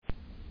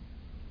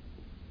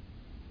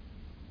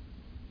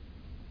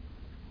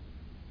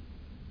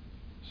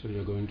So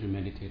you're going to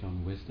meditate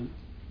on wisdom.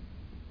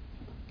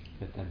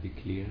 Let that be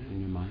clear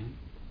in your mind.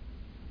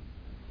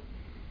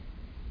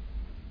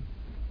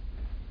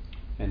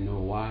 And know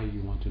why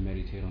you want to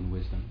meditate on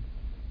wisdom.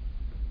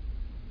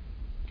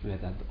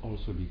 Let that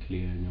also be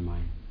clear in your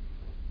mind.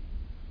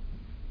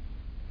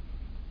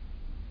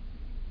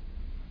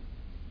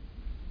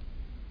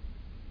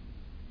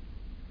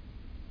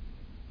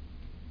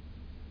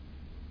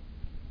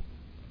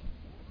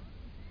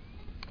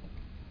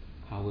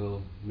 How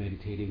will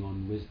meditating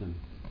on wisdom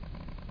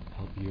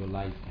help your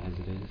life as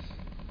it is?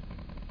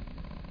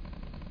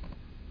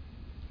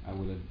 How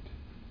will it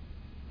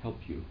help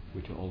you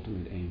with your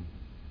ultimate aim?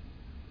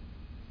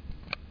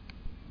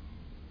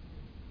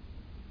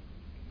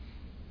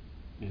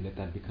 And let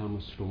that become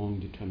a strong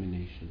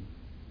determination.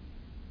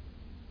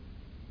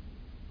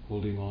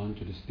 Holding on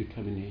to this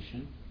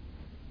determination,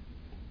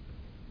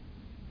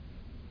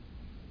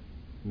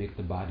 make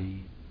the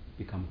body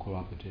become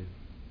cooperative.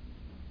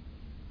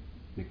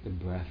 Make the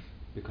breath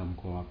become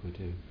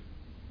cooperative.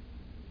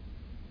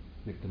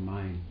 Make the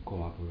mind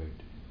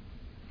cooperate.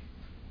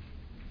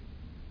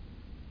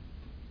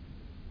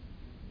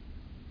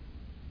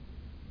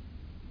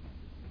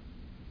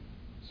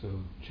 So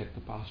check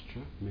the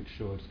posture, make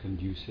sure it's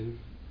conducive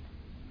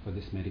for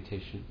this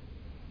meditation,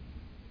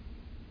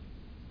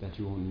 that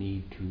you won't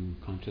need to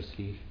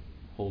consciously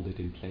hold it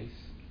in place.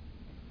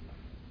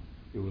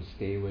 It will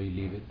stay where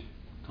you leave it,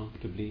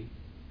 comfortably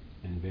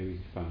and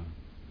very firm.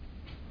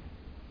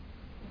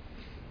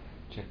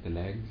 Check the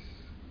legs,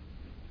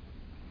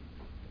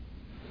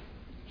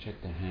 check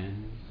the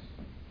hands,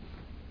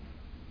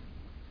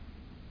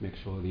 make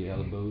sure the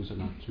elbows are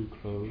not too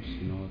close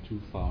nor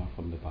too far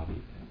from the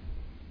body.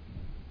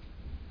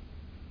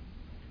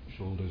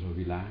 Shoulders are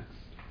relaxed.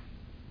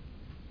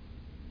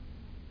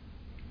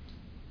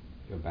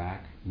 Your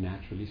back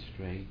naturally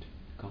straight,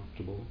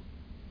 comfortable,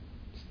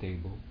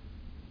 stable.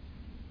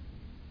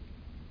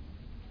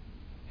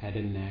 Head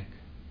and neck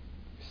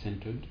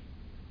centered.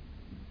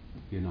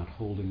 You're not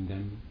holding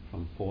them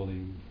from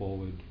falling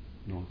forward,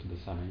 nor to the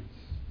sides,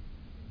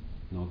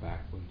 nor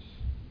backwards.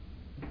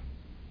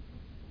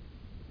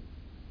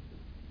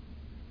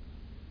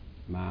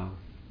 Mouth,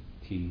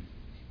 teeth,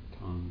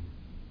 tongue,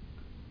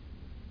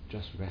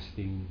 just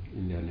resting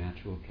in their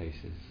natural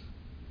places.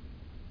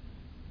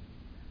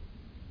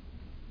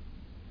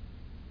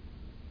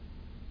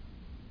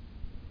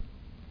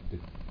 The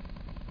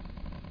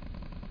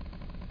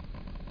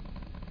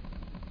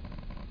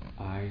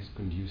eyes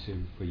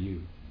conducive for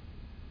you.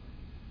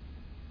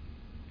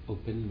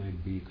 Open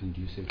might be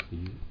conducive for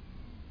you.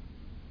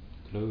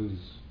 Close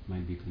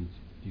might be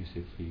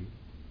conducive for you.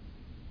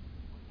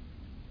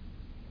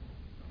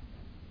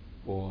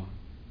 Or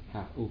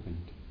half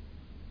opened.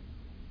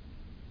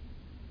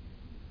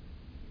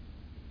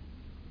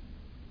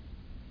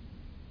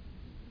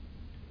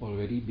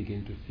 Already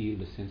begin to feel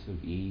the sense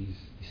of ease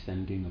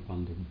descending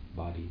upon the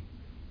body.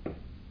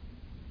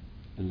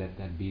 And let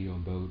that be your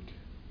boat,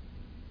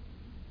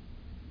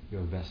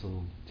 your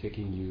vessel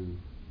taking you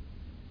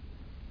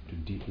to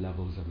deep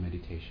levels of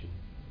meditation.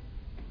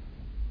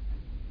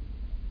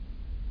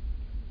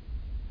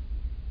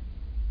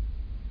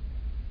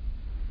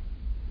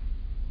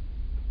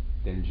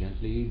 Then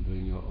gently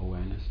bring your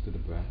awareness to the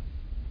breath.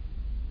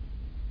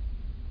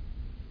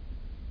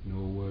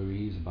 No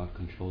worries about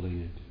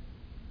controlling it.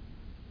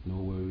 No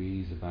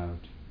worries about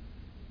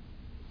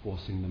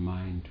forcing the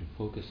mind to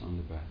focus on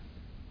the breath.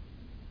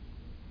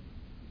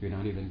 You're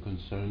not even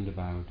concerned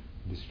about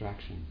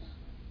distractions.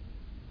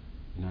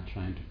 You're not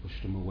trying to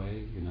push them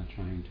away. You're not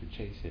trying to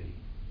chase any.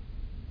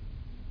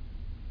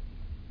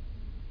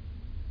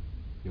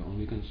 Your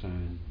only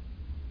concern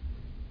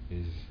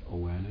is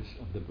awareness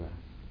of the breath.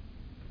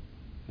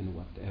 And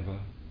whatever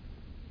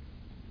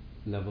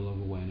level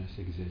of awareness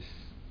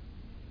exists,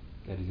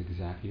 that is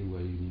exactly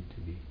where you need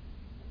to be.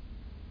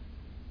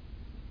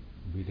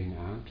 Breathing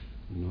out,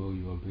 know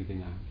you are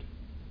breathing out.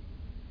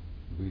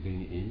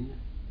 Breathing in,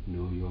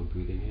 know you are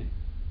breathing in.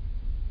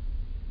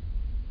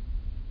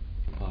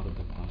 Part of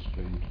the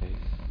posture in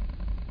place.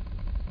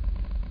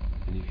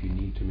 And if you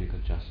need to make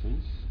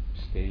adjustments,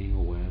 staying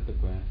aware of the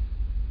breath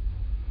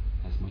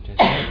as much as you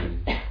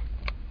can,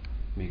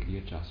 make the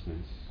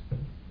adjustments.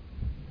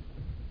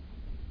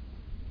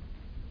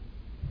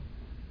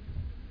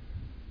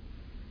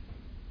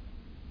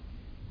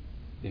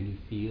 Then you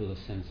feel a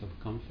sense of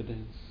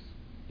confidence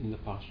in the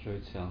posture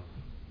itself.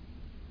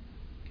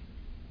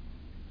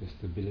 The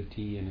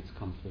stability and its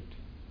comfort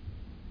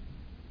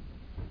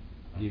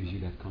gives you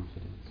that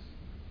confidence.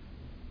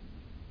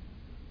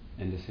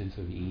 And the sense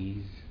of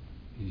ease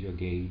is your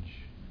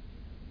gauge.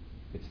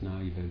 It's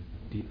now either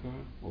deeper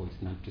or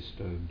it's not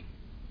disturbed.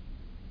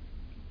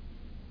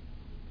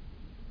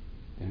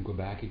 Then go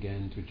back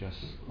again to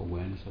just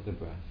awareness of the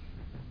breath.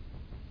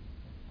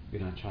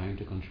 You're not trying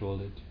to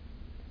control it.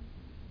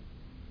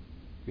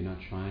 You're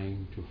not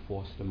trying to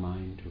force the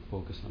mind to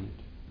focus on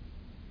it.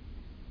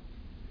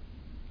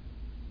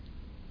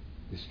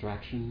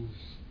 Distractions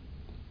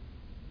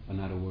are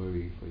not a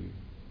worry for you.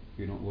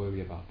 You don't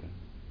worry about them,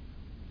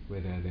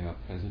 whether they are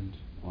present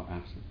or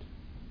absent.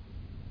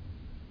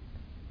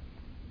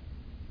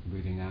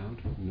 Breathing out,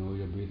 know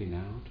you're breathing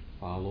out.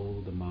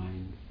 Follow the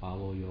mind,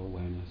 follow your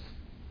awareness,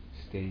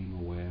 staying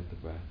aware of the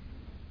breath,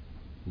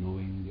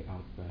 knowing the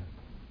out breath.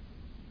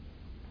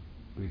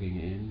 Breathing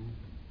in,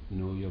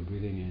 know you're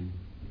breathing in.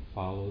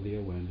 Follow the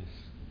awareness,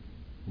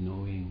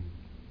 knowing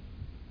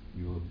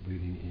you're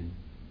breathing in.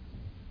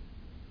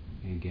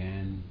 And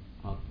again,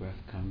 out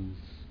breath comes,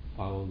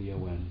 follow the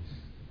awareness,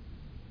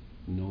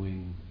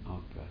 knowing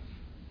out breath.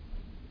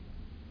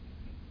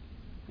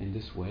 In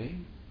this way,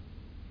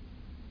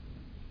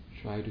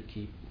 try to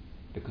keep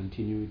the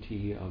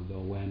continuity of the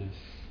awareness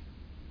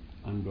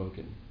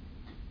unbroken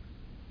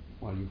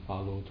while you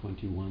follow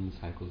 21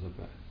 cycles of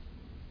breath.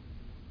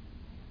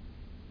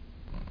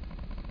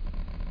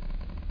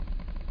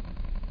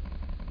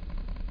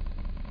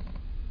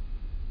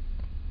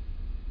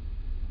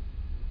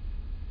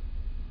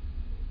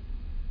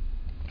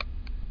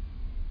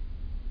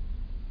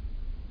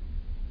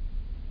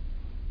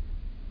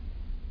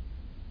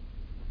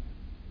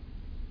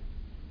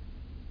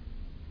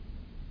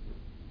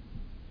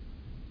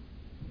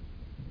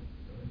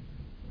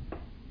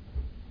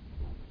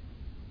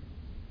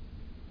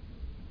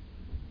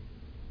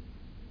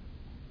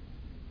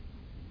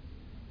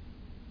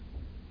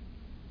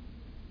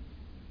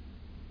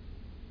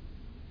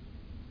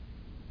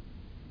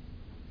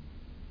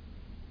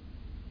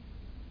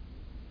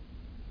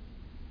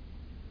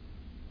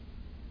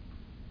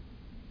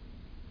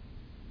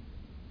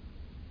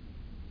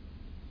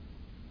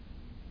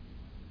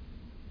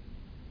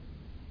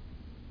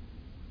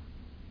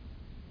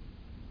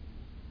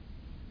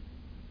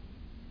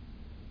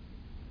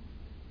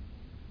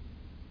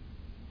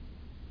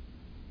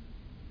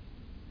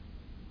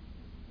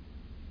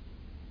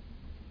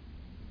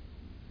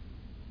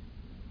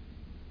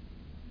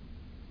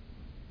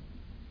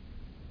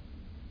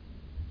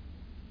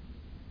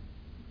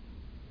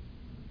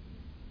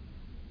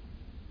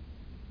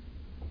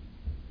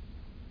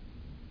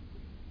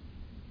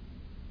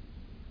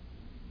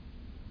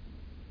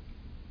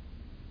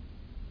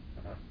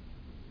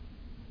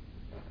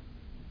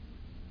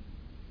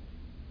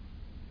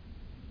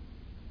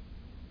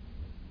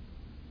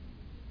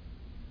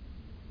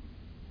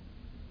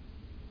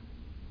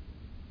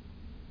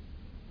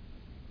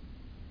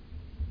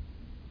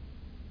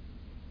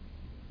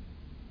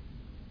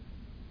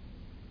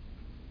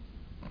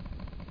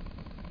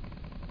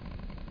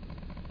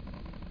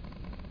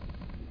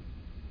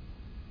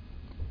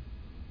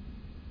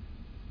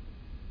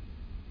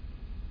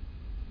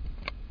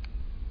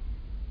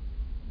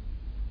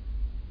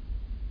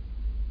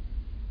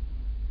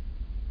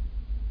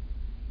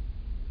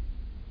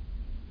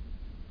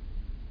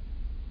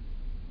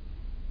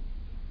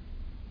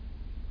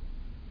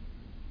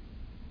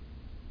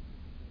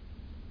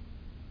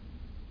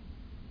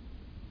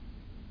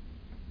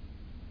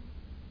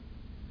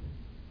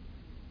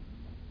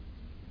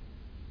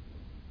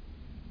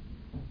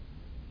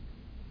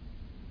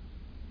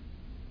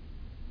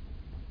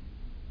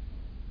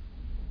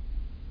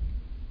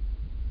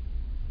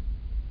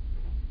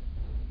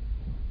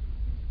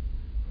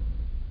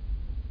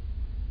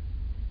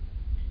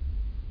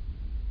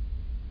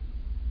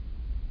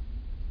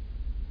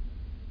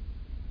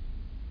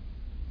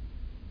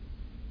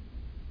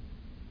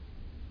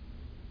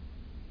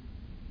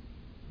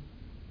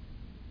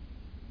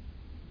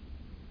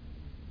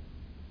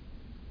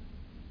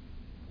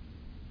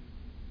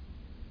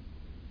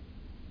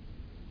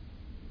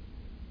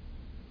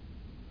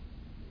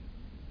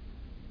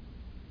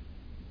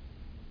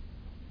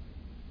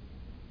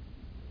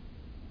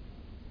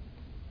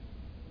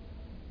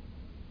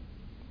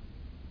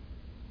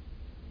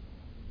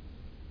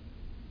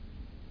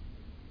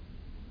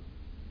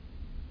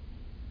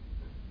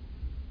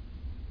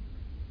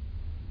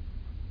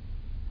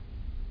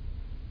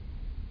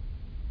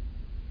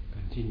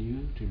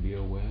 Continue to be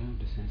aware of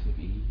the sense of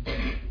ease.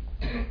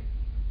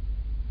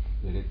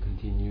 Let it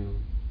continue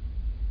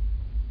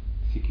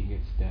seeking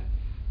its depth.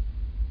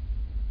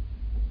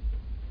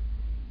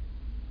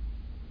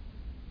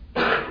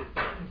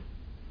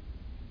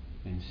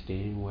 And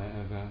staying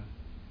wherever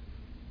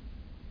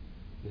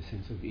the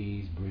sense of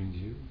ease brings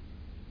you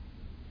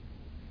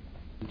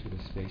into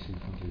the space in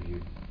front of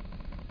you.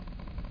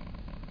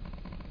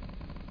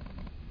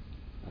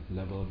 At the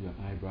level of your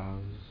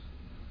eyebrows,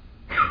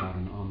 about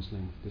an arm's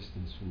length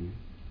distance from you.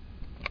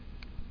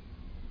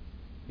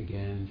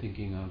 Again,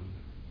 thinking of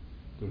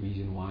the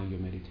reason why you're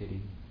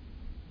meditating.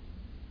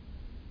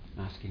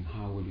 Asking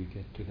how will you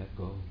get to that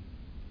goal?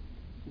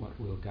 What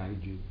will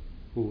guide you?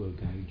 Who will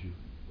guide you?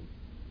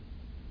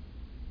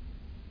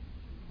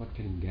 What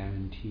can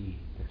guarantee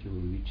that you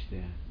will reach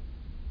there?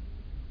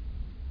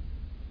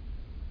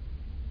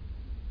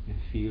 And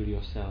feel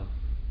yourself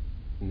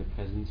in the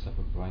presence of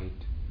a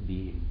bright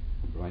being,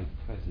 a bright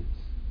presence.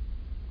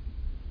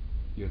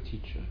 Your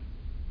teacher,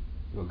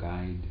 your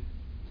guide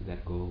to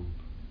that goal,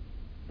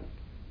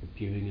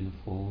 appearing in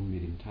a form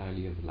made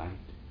entirely of light.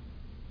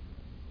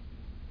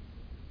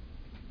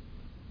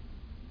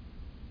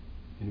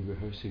 And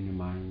rehearse in your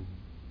mind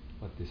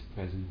what this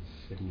presence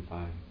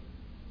signifies.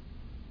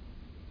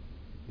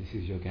 This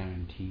is your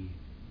guarantee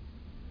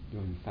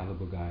your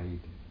infallible guide,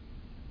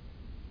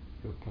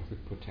 your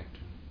perfect protector.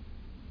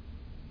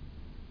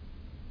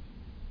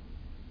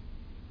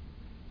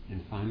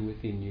 And find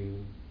within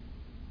you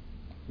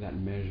that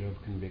measure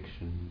of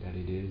conviction that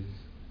it is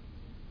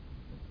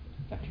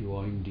that you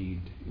are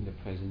indeed in the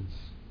presence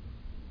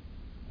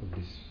of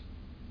this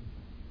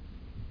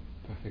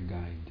perfect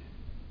guide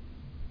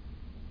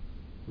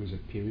who is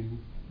appearing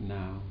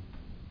now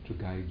to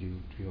guide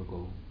you to your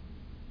goal.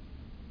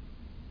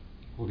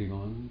 Holding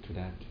on to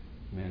that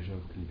measure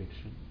of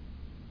conviction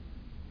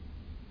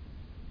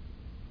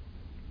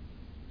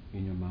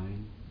in your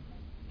mind,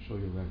 show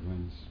your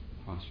reverence,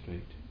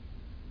 prostrate.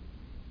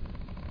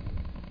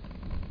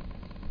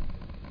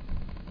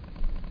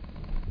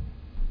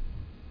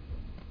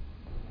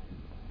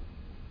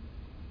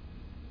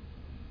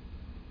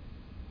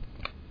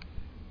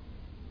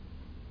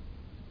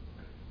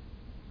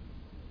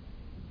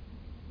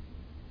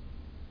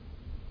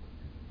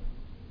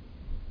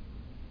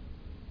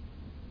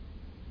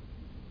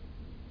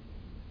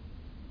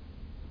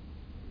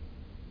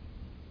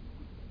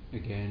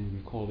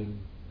 Again, recalling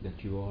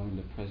that you are in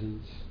the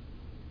presence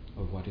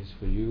of what is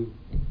for you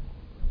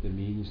the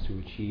means to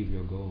achieve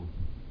your goal,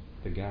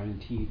 the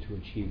guarantee to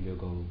achieve your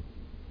goal.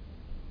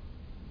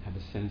 Have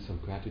a sense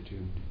of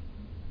gratitude.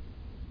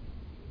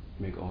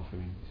 Make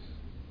offerings.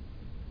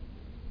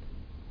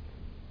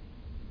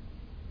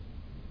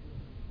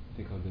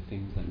 Think of the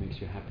things that makes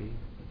you happy,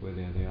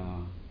 whether they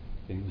are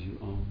things you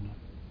own,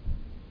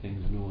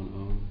 things no one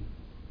owns,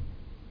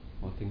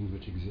 or things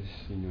which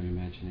exist in your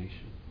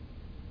imagination.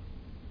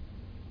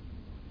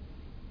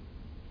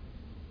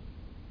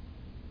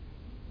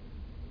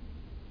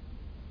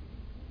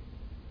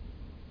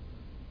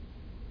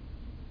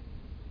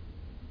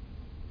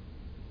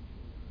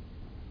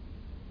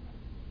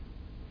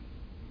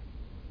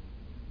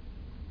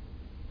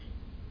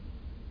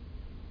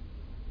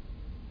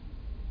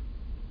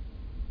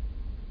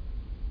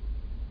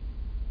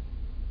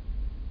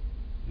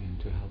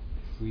 To help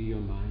free your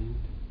mind,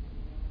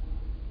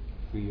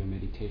 free your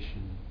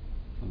meditation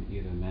from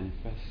either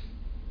manifest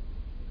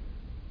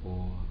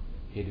or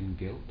hidden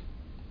guilt,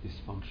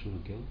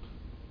 dysfunctional guilt.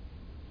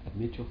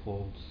 Admit your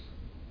faults,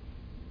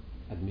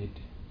 admit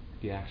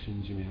the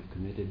actions you may have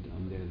committed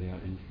under their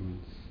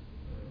influence,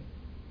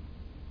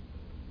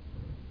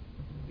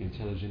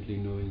 intelligently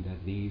knowing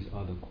that these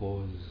are the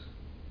cause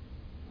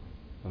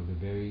of the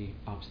very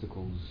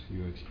obstacles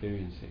you're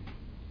experiencing,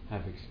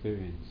 have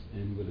experienced,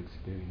 and will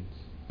experience.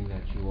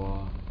 That you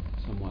are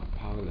somewhat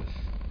powerless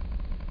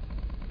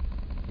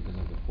because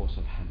of the force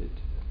of habit.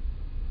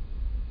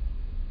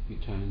 You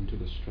turn to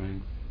the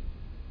strength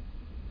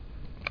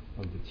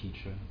of the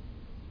teacher,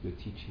 the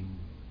teaching,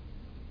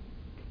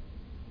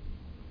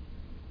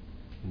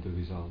 and the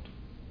result.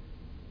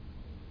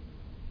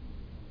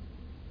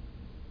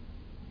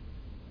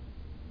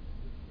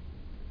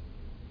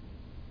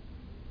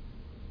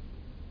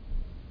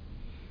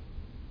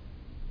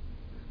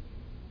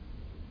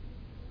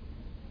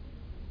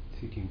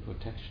 Seeking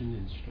protection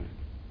and strength.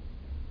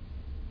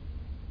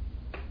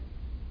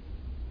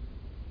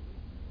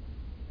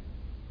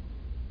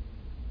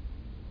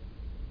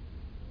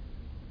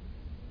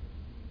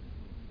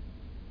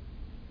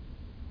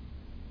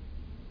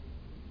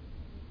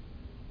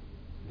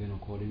 Then,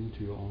 according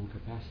to your own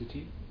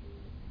capacity,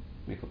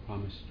 make a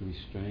promise to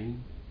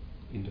restrain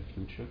in the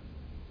future.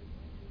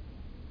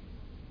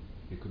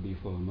 It could be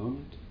for a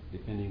moment,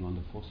 depending on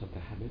the force of the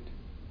habit.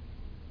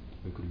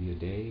 It could be a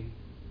day,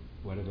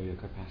 whatever your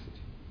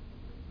capacity.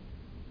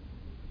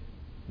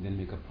 And then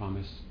make a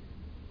promise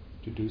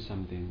to do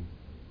something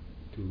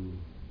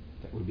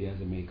that will be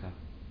as a makeup.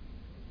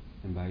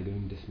 And by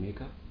doing this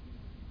makeup,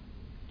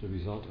 the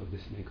result of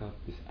this makeup,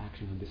 this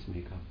action of this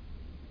makeup,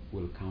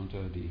 will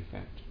counter the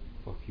effect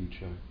for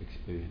future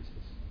experiences.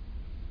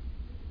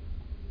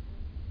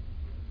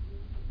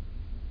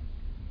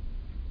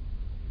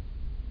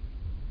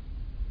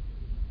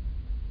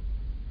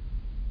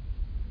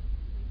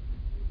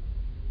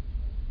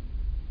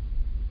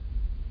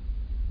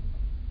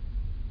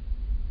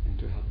 And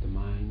to help the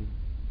mind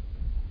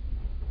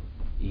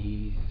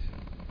ease,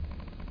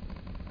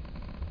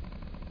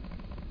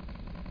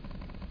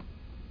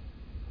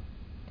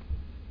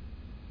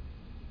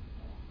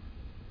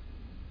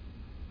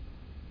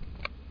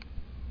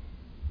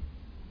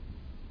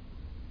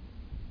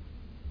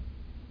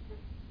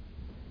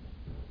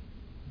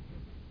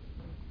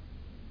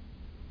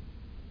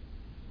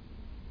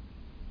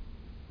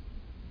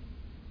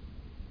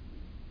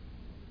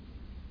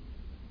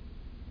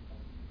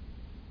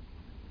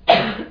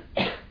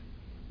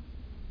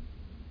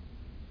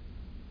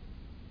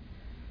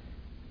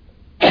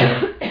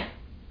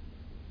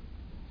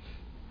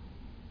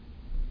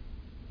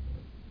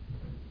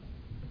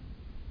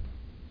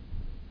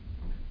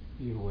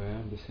 be aware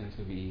of the sense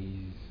of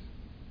ease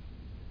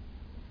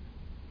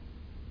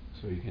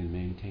so you can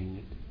maintain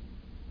it.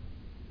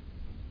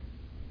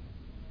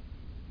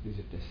 Is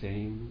it the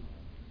same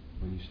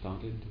when you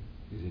started?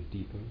 Is it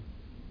deeper?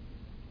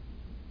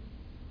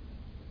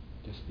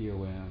 Just be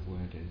aware of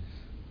where it is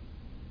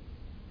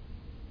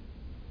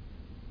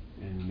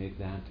and make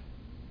that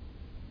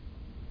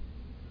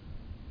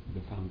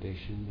the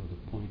foundation or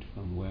the point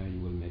from where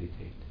you will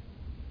meditate.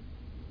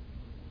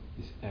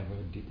 This ever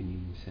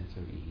deepening sense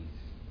of ease.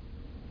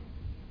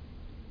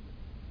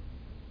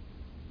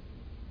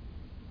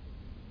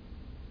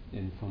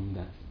 And from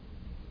that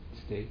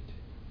state,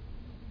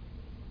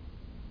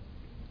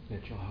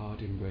 let your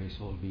heart embrace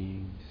all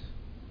beings.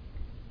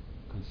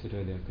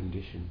 Consider their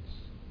conditions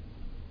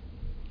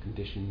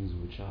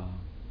which are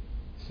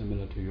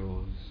similar to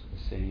yours,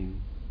 the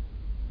same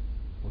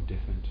or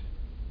different,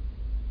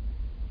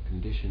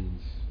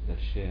 conditions that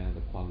share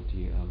the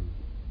quality of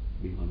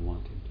being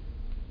unwanted.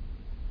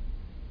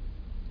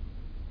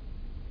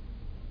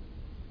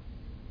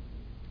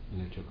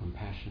 And let your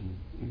compassion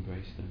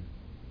embrace them.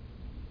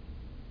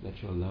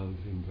 Let your love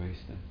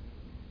embrace them.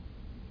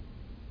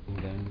 And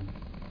then,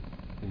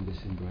 in this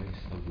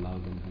embrace of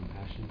love and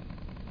compassion,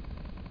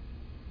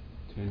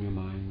 turn your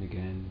mind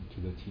again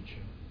to the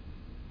teacher,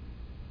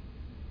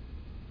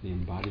 the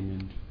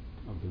embodiment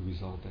of the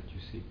result that you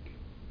seek.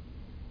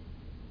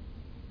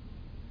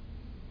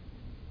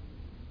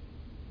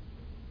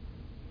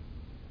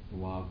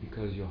 Wow,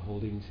 because you're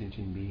holding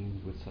sentient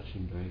beings with such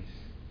embrace,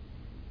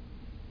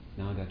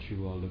 now that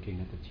you are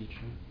looking at the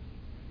teacher,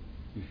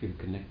 you feel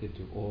connected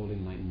to all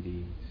enlightened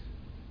beings.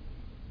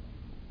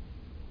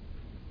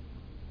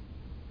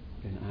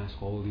 Then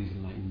ask all these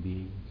enlightened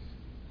beings,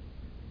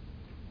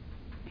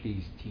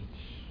 please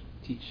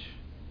teach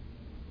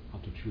how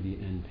to truly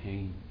end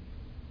pain,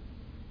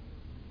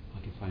 how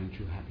to find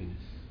true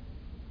happiness.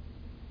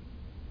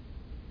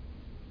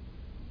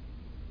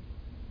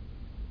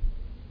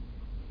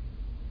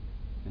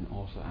 And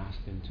also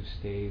ask them to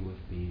stay with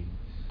beings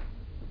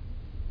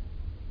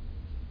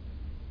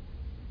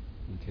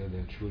until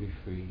they're truly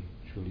free,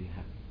 truly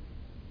happy.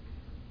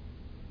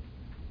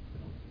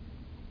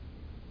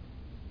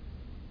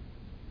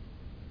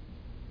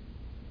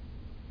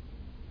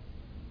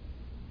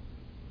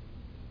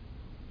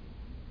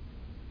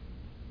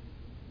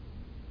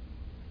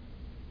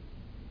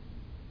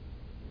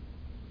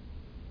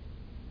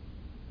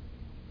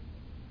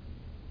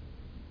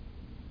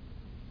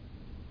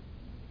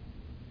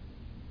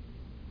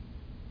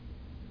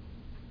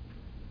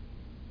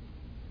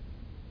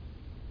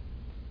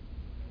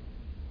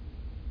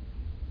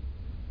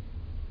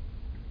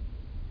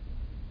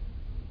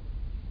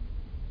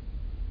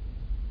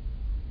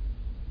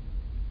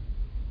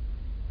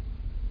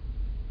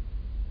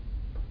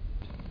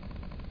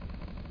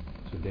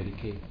 To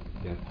dedicate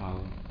their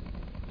power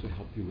to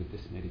help you with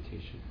this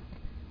meditation.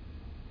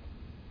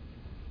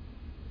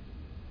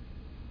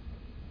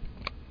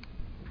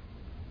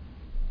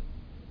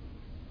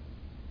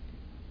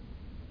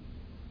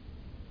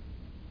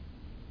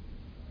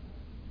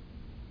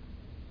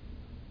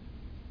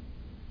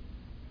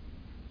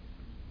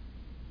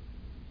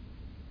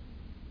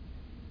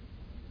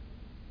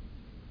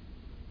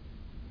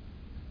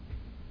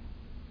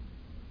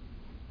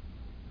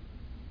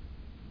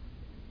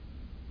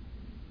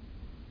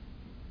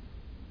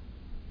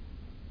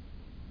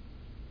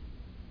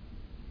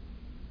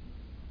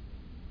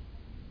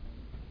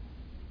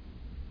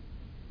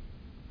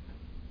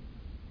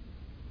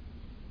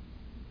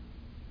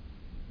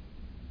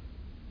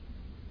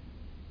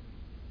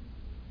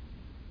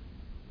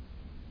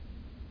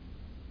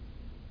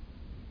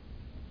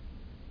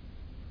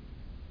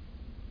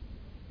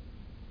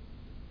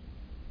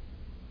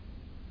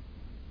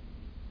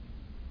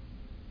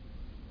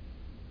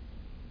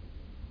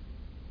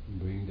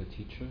 Bring the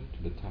teacher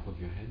to the top of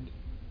your head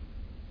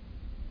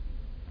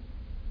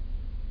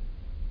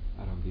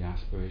out of the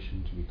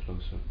aspiration to be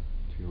closer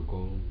to your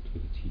goal, to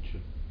the teacher.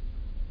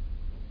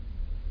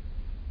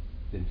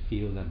 Then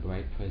feel that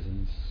bright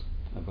presence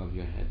above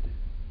your head,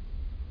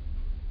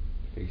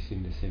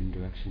 facing the same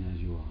direction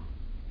as you are.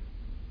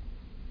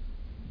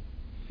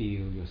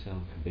 Feel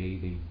yourself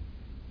bathing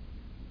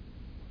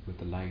with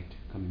the light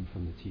coming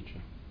from the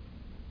teacher.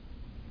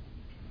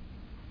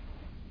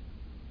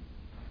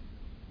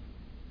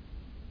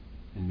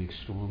 And make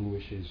strong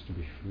wishes to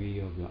be free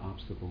of your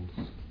obstacles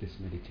to this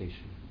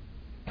meditation.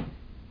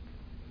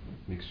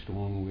 Make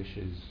strong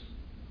wishes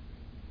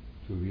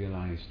to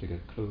realize, to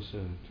get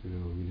closer to your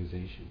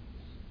realizations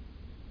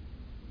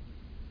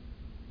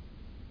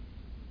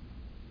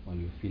while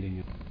you're feeling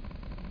it.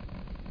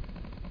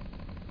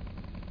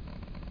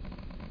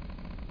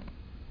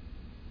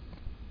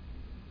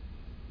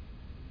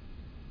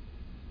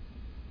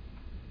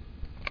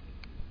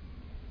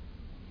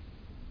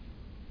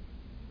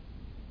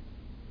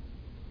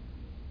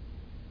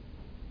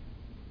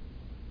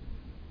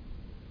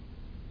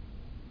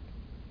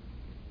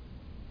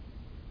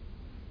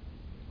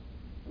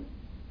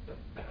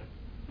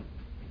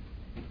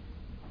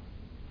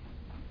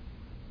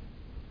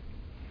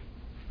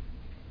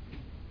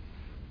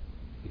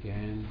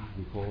 Again,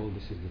 recall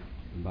this is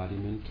the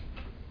embodiment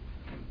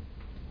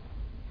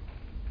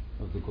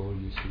of the goal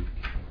you seek.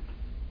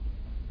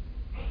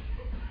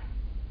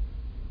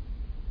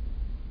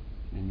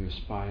 And you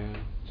aspire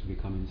to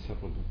become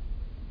inseparable.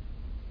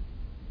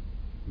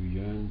 You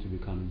yearn to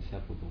become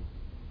inseparable.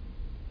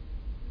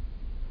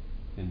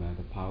 and by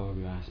the power of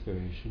your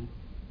aspiration,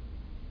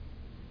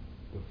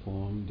 the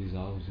form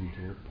dissolves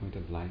into a point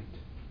of light.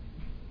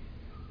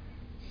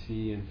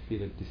 See and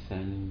feel it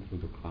descend through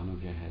the crown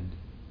of your head.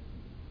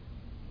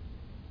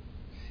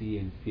 See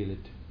and feel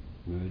it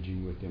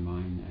merging with your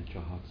mind at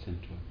your heart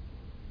center.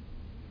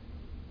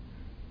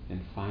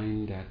 And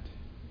find that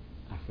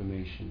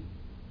affirmation,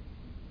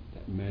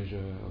 that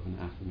measure of an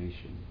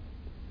affirmation,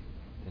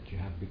 that you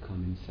have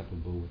become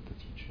inseparable with the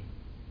teacher.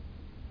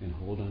 And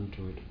hold on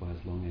to it for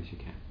as long as you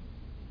can.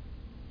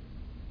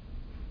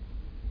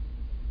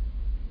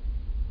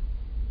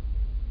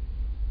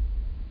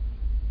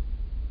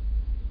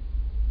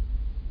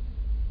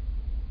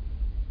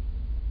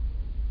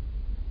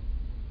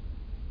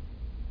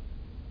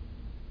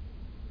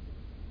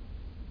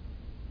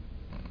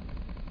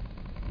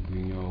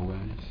 Bring your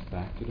awareness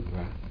back to the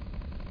breath.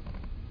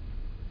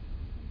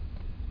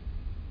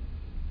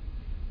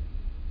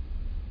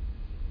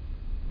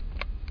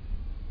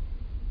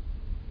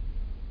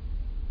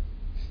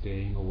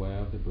 Staying aware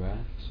of the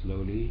breath,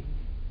 slowly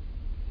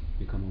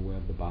become aware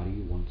of the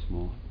body once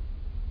more.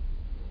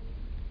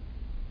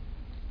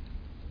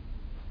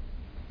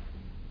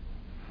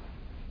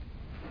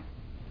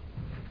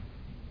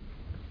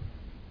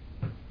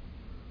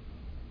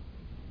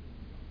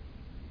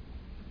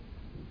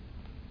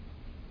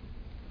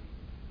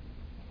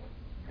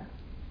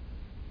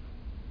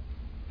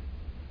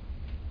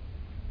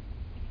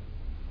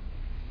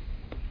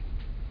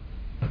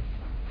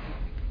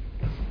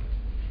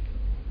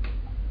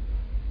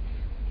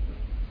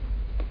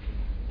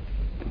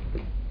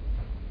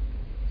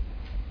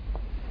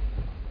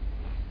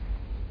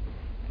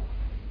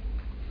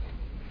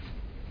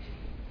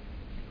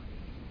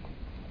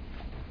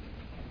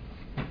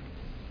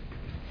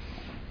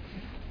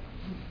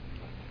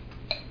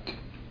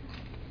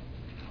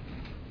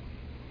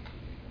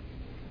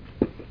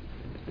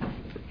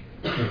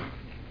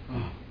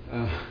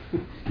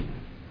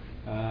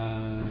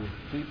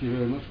 Thank you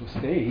very much for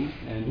staying,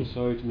 and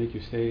sorry to make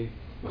you stay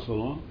for so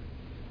long.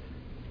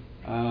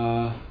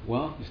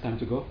 Well, it's time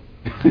to go.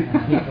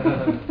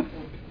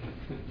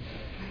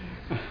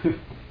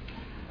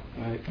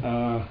 Right.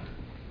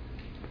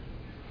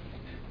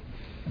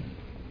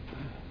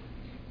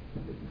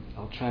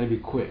 I'll try to be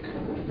quick.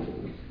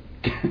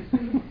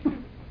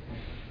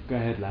 Go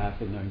ahead,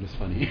 laugh, and I'm just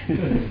funny.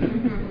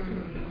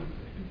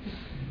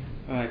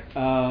 All right.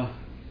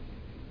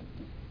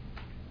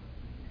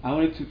 I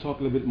wanted to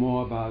talk a little bit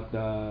more about,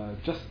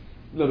 just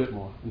a little bit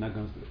more. I'm not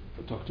going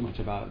to talk too much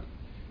about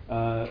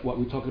what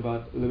we talked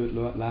about a little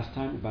bit last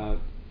time about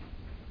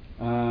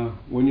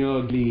when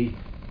you're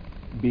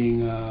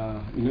being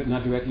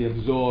not directly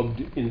absorbed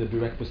in the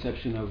direct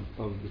perception of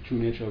the true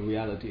nature of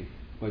reality,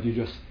 but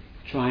you're just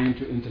trying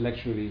to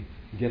intellectually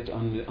get to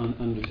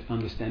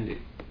understand it.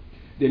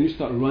 Then you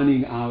start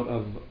running out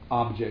of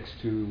objects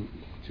to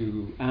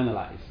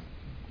analyze.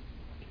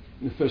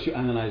 First you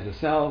analyze the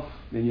self,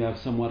 then you have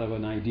somewhat of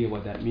an idea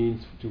what that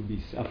means to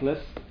be selfless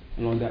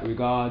along that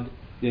regard.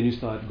 Then you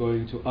start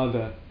going to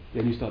other,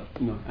 then you start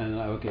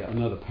analyze, okay,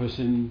 another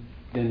person.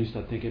 Then you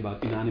start thinking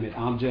about inanimate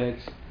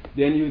objects.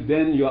 Then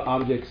your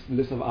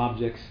list of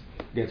objects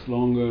gets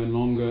longer and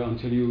longer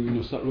until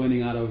you start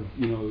running out of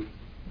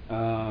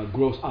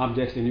gross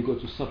objects. Then you go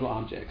to subtle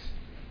objects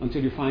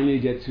until you finally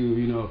get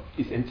to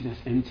is emptiness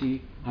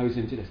empty? How is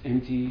emptiness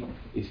empty?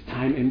 Is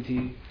time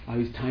empty? How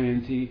is time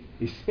empty?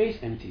 Is space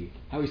empty?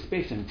 How is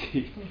space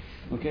empty?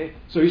 Okay,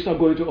 so you start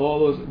going to all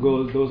those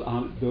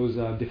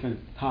different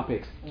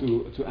topics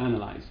to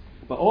analyze.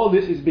 But all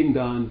this is being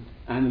done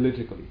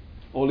analytically.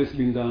 All this is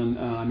being done,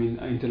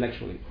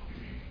 intellectually.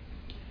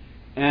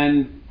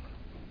 And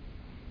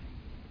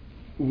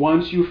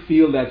once you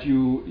feel that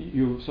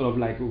you sort of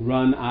like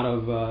run out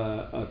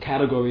of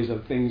categories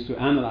of things to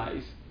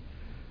analyze,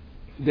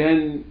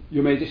 then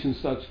your meditation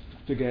starts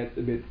to get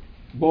a bit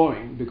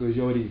boring because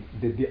you already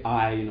did the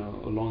I,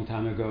 a long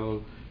time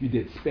ago. You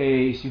did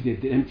space, you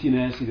did the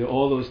emptiness, you did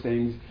all those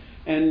things,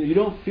 and you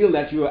don't feel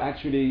that you are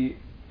actually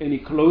any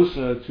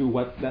closer to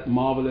what that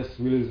marvelous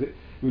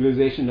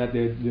realization that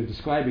they're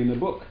describing in the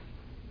book.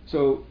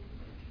 So,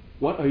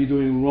 what are you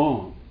doing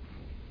wrong?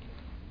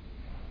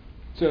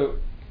 So,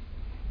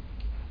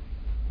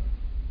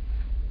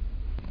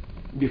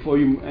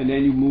 and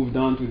then you moved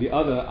on to the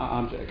other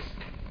objects.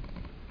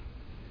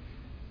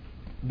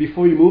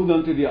 Before you move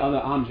on to the other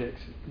objects,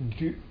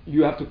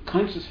 you have to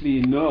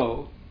consciously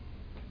know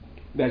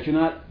that you're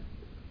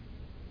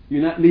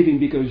not leaving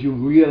because you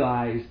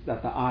realize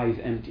that the I is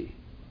empty.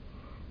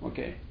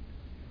 Okay?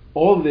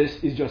 All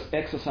this is just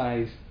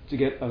exercise to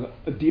get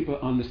a deeper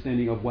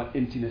understanding of what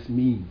emptiness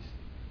means.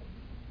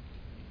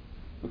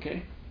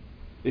 Okay?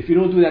 If you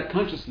don't do that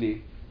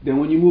consciously, then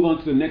when you move on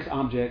to the next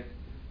object,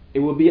 it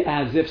will be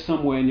as if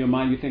somewhere in your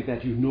mind you think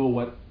that you know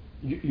what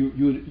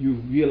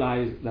you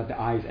realize that the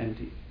I is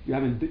empty. You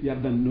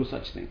have done no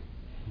such thing.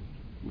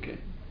 Okay.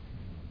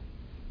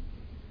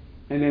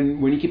 And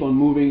then when you keep on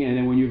moving, and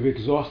then when you've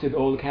exhausted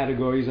all the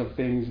categories of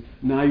things,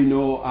 now you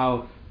know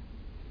how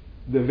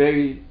the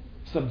very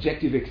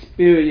subjective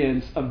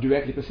experience of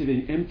directly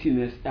perceiving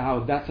emptiness, how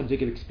that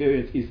subjective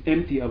experience is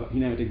empty of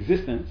inherent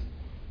existence,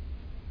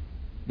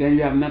 then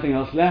you have nothing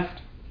else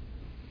left.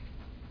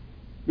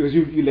 Because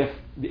you left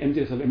the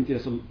emptiness,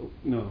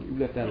 you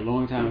left that a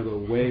long time ago,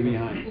 way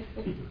behind.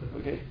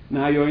 Okay.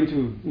 Now you're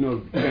into,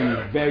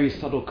 very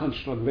subtle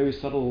construct, very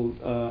subtle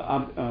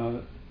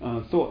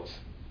thoughts.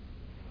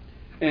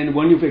 And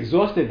when you've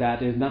exhausted that,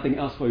 there's nothing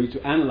else for you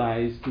to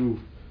analyze to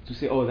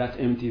say, oh, that's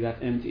empty,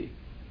 that's empty.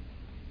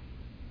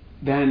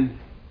 Then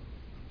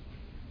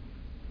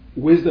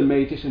wisdom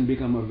meditation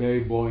become a very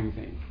boring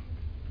thing.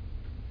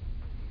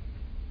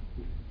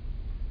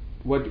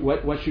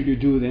 What should you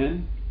do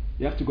then?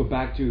 You have to go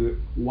back to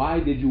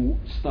why did you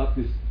start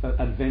this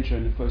adventure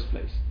in the first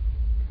place?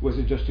 Was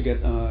it just to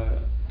get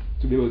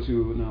to be able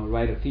to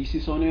write a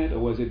thesis on it, or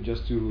was it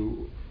just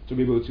to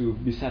be able to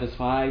be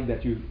satisfied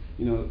that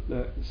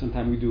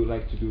sometimes we do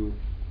like to do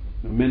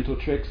mental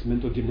tricks,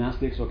 mental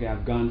gymnastics. Okay,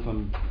 I've gone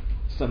from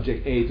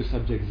subject A to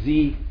subject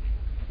Z,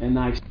 and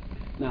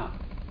now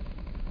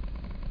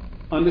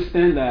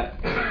understand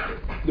that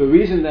the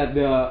reason that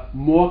there are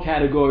more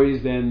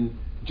categories than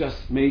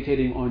just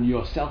meditating on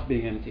yourself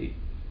being empty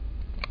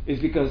is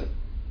because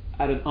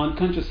at an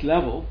unconscious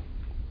level,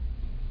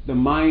 the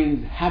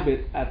mind's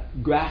habit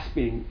at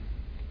grasping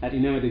at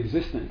inherent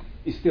existence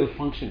is still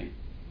functioning.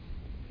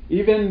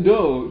 Even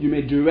though you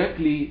may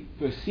directly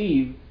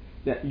perceive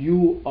that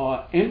you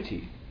are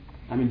empty,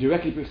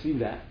 directly perceive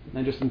that,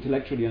 not just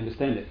intellectually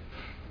understand it,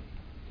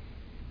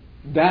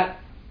 that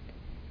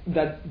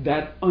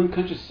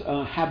unconscious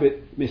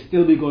habit may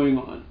still be going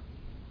on.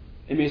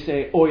 It may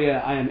say, oh yeah,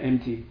 I am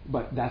empty,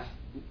 but that's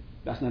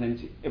not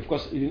empty. Of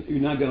course,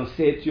 you're not going to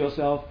say it to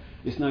yourself.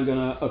 It's not going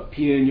to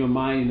appear in your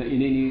mind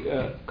in any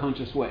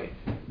conscious way.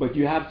 But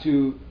you have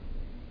to.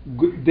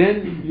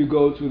 Then you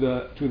go to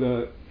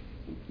the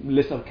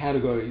list of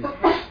categories,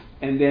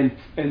 and then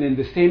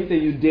the same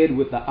thing you did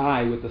with the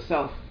I, with the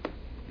self,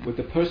 with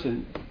the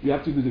person. You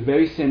have to do the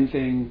very same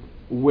thing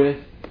with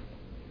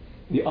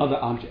the other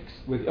objects,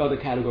 with the other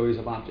categories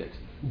of objects.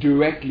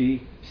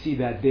 Directly see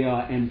that they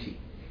are empty,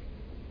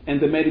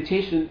 and the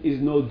meditation is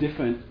no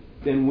different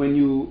than when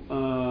you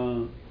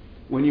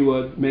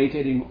were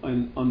meditating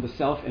on the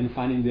self and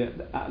finding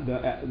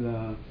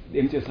the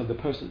emptiness of the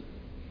person.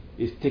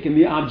 It's taking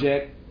the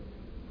object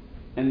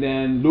and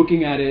then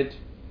looking at it,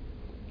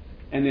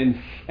 and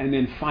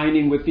then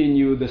finding within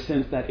you the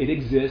sense that it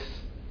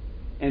exists,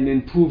 and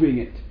then proving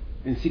it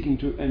and seeking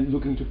to and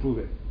looking to prove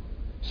it.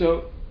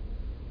 So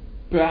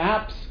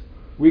perhaps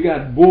we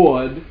got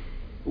bored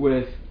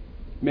with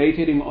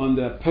meditating on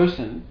the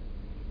person,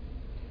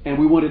 and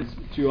we wanted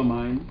to your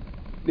mind,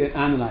 then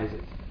analyze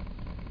it.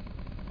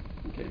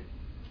 Okay.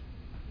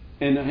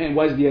 And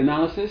what is the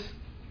analysis?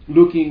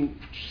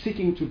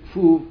 Seeking to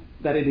prove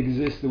that it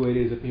exists the way it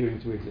is appearing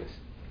to exist.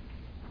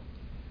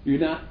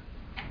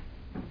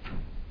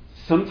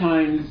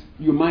 Sometimes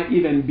you might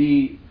even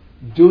be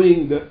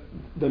doing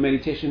the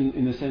meditation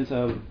in the sense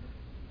of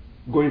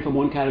going from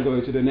one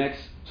category to the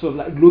next, sort of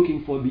like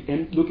looking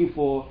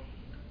for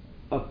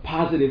a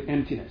positive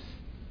emptiness.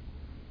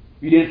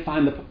 You didn't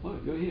find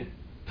you're here.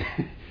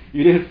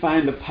 You didn't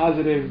find the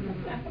positive.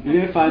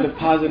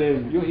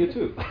 You're here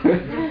too.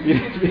 You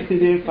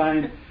didn't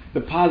find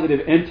the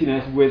positive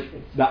emptiness with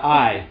the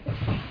I,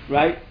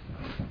 right?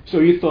 So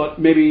you thought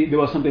maybe there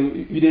was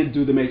something, you didn't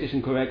do the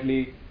meditation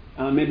correctly.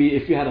 Maybe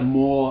if you had a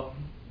more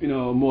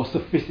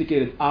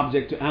sophisticated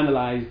object to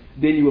analyze,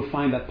 then you will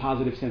find that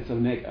positive sense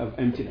of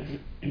emptiness.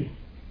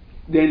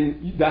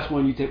 Then that's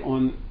when you take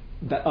on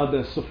that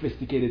other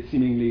sophisticated,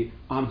 seemingly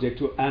object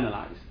to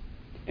analyze.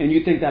 And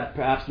you think that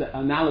perhaps the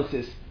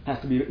analysis has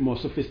to be more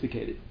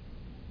sophisticated.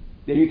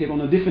 Then you take on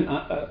a different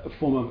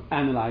form of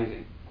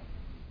analyzing.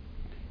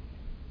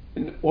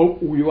 And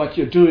what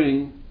you're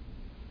doing,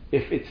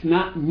 if it's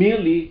not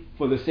merely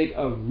for the sake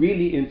of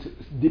really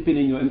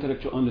deepening your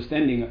intellectual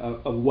understanding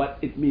of what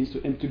it means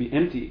to be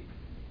empty,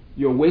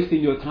 you're wasting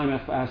your time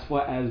as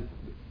far as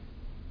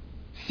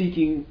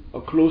seeking a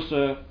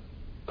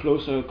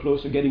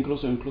getting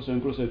closer and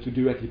closer to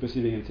directly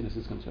perceiving emptiness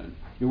is concerned.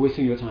 You're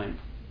wasting your time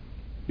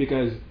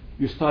because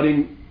you're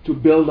starting to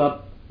build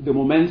up the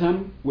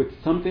momentum with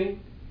something,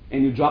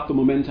 and you drop the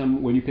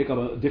momentum when you pick up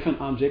a different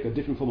object, a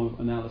different form of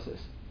analysis.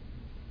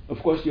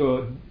 Of course,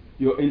 your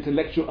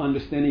intellectual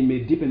understanding may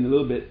deepen a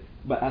little bit,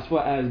 but as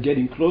far as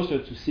getting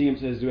closer to seeing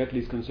emptiness directly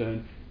is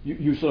concerned,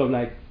 you sort of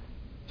like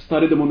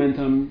started the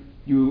momentum,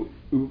 you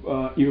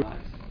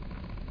realize.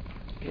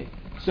 Okay,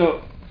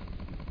 so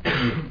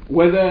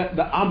whether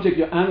the object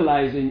you're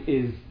analyzing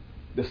is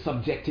the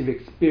subjective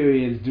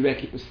experience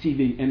directly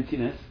perceiving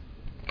emptiness,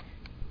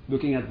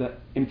 looking at the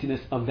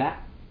emptiness of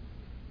that,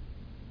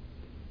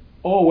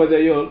 or whether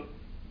you're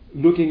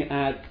looking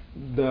at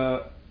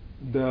the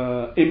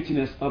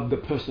emptiness of the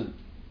person,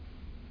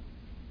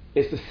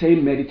 it's the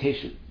same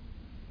meditation.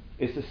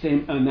 It's the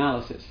same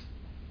analysis.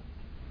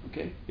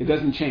 Okay? It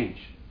doesn't change.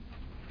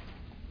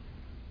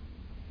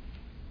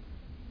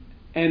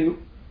 And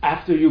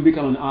after you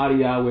become an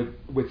Arya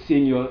with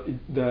seeing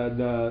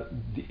the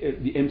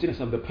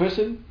emptiness of the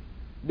person,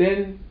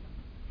 then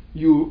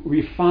you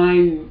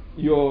refine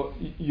your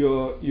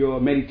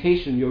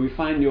meditation, you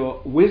refine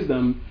your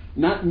wisdom,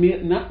 not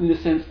in the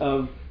sense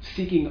of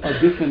seeking a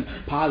different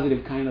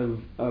positive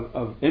kind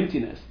of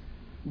emptiness,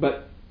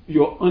 but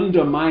you're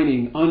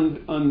undermining,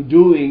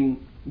 undoing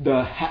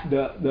the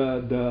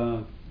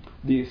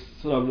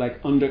sort of like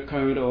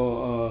undercurrent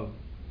or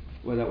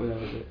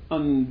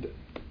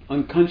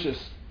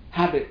unconscious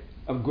habit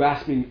of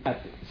grasping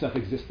at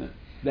self-existence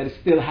that is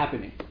still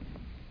happening.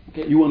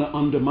 Okay, you want to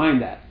undermine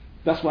that.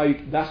 That's why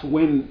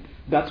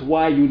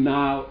you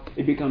now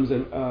it becomes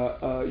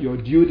your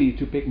duty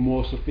to pick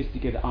more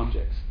sophisticated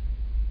objects.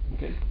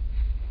 Okay,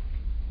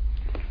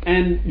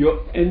 and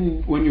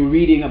when you're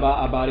reading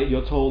about it,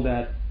 you're told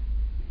that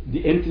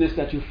the emptiness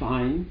that you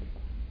find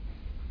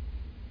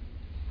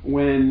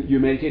when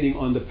you're meditating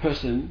on the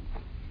person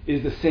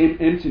is the same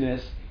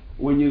emptiness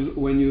when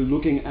you're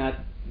looking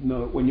at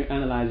when you're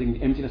analyzing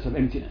the emptiness of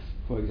emptiness,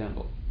 for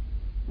example.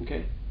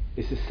 Okay,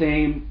 it's the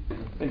same.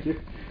 Thank you.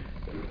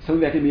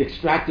 Something that can be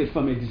extracted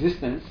from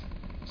existence,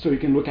 so you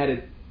can look at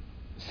it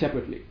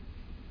separately.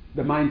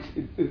 The mind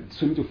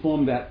seems to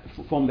form that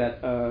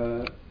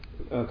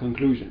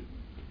conclusion,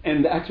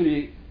 and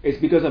actually, it's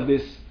because of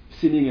this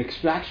seeming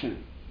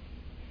extraction.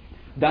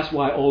 That's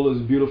why all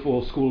those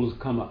beautiful schools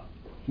come up,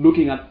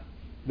 looking at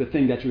the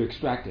thing that you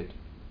extracted.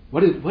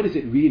 What is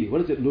it really?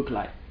 What does it look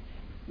like?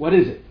 What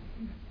is it?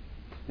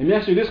 Let me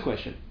ask you this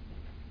question.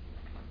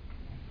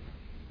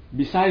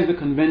 Besides the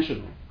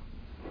conventional,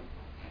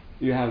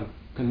 you have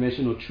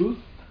conventional truth,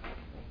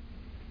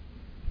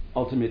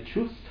 ultimate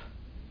truth.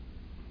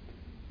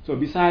 So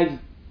besides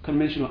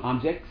conventional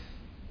objects,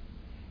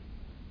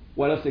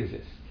 what else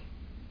exists?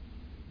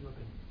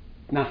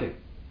 Nothing.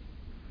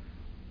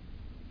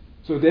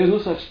 So there's no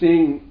such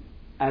thing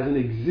as an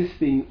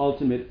existing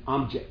ultimate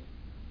object.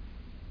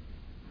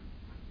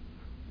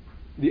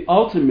 The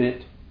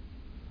ultimate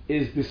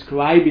is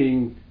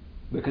describing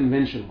the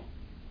conventional.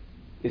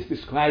 It's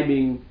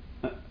describing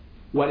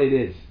what it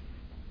is.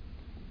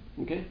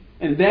 Okay?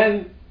 And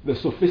then the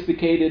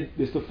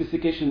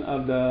sophistication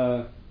of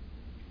the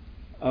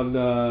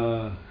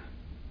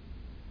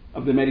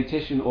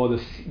meditation, or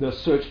the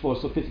search for a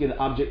sophisticated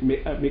object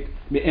may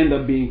end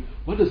up being,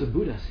 what does a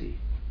Buddha see?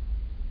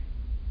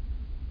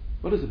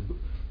 Do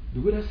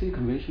Buddha see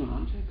conventional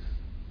objects?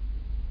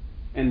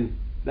 And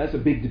that's a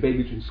big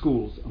debate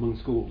among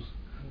schools.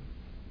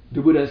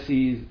 Do Buddha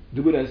see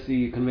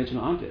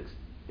conventional objects?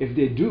 If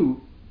they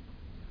do,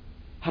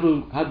 how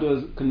do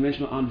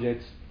conventional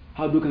objects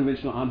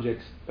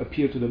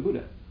appear to the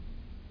Buddha?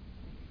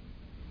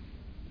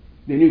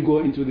 Then you go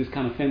into this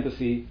kind of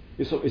fantasy.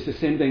 It's the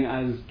same thing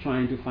as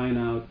trying to find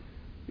out,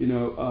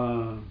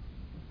 I'm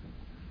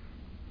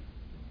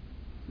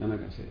not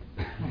going to say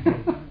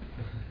it.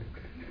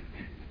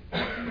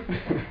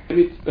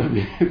 Let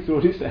me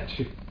throw this at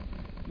you.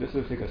 This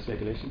will take a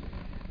speculation.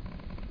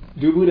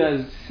 Do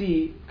Buddhas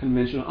see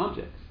conventional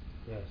objects?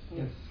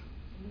 Yes.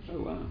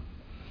 Oh wow.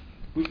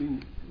 Who's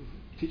been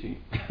teaching?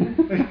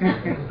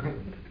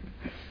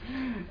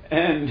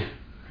 And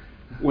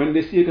when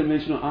they see a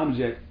conventional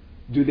object,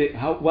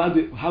 how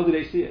do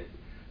they see it?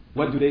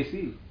 What do they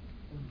see?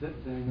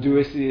 Do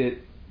they see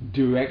it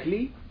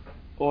directly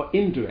or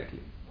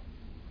indirectly?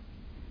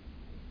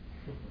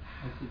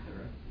 I see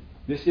directly.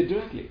 They see it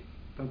directly.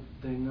 But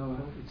they know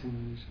it's an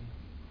illusion.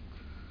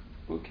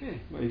 Okay,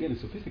 well, you're getting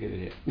sophisticated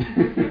here.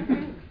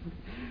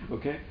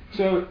 Okay,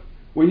 so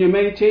when your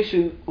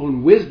meditation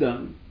on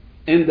wisdom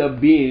end up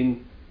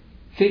being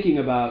thinking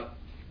about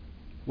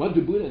what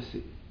do Buddhas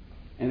see,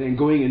 and then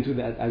going into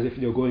that as if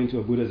you're going to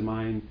a Buddha's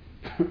mind,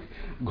 and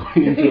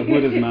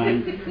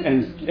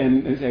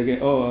say,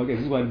 okay,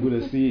 this is what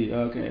Buddhas see.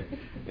 Okay,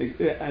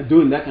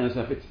 doing that kind of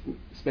stuff, it's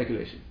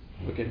speculation.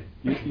 Okay,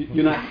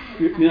 you're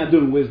not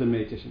doing wisdom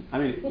meditation. I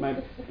mean,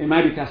 it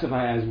might be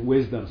classified as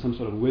wisdom, some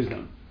sort of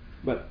wisdom,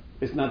 but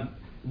it's not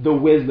the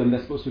wisdom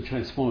that's supposed to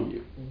transform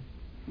you.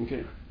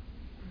 Okay.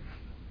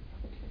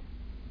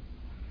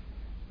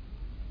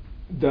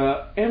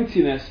 The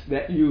emptiness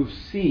that you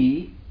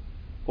see,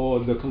 or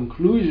the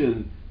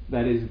conclusion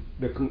that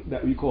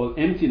we call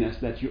emptiness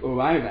that you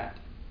arrive at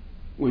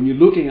when you're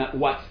looking at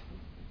what's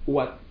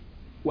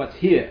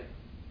here.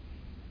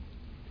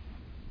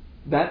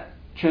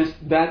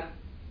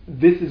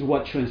 This is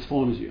what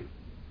transforms you.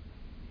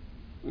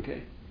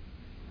 Okay.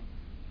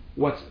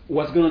 What's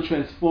going to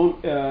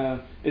transform?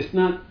 It's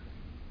not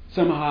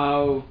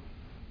somehow.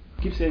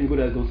 Keep saying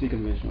Buddhas don't see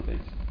conventional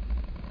things.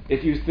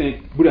 If you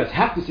think Buddhas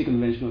have to see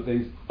conventional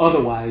things,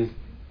 otherwise,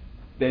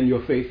 then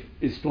your faith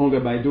is stronger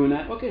by doing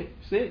that. Okay,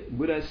 say it.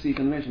 Buddhas see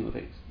conventional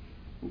things.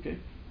 Okay.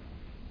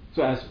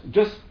 So as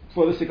just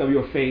for the sake of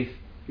your faith,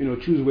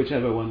 choose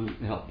whichever one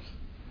helps.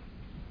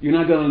 You're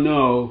not going to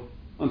know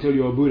until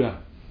you're a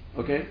Buddha.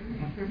 Okay.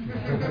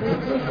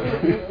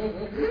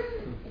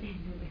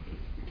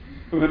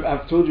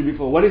 I've told you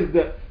before. What is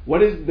the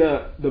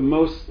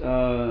most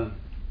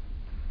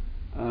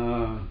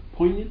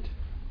poignant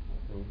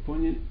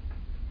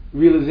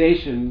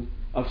realization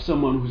of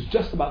someone who's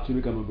just about to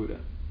become a Buddha?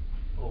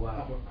 Oh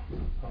wow!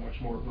 How much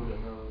more Buddha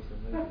knows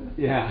than that?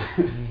 Yeah.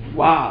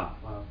 Wow.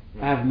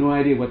 I have no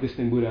idea what this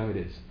thing Buddhahood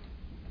is.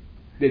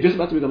 They're just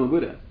about to become a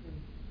Buddha,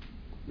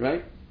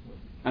 right?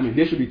 I mean,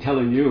 they should be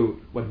telling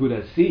you what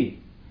Buddhas see.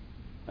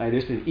 Right?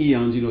 They spend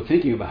eons,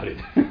 thinking about it.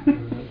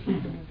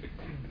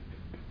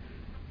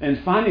 And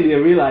finally they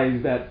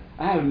realize that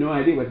I have no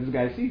idea what this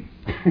guy sees.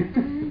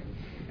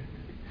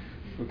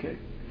 Okay?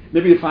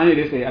 Maybe finally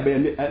they say,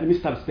 let me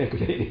stop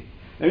speculating.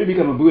 Let me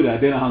become a Buddha,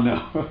 then I'll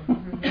know.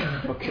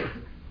 Okay.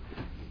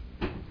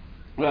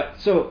 Right,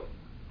 so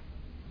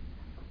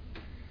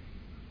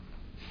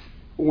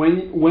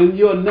when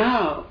you're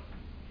now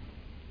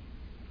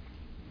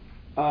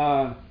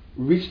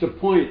reached the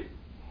point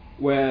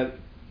where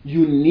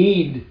you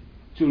need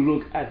to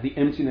look at the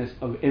emptiness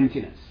of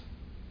emptiness,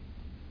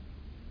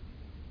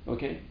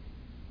 okay?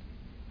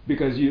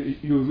 Because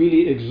you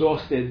really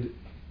exhausted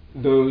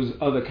those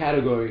other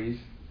categories,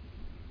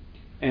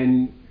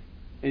 and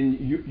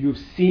you've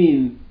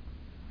seen,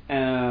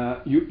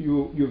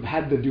 you've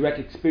had the direct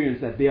experience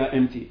that they are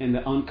empty, and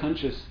the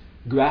unconscious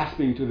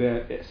grasping to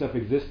their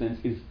self-existence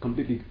is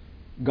completely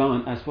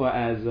gone as far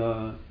as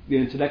the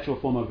intellectual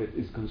form of it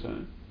is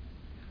concerned.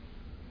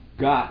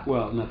 Not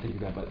thinking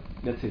that, but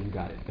let's say you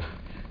got it.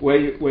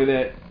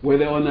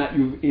 Whether or not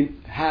you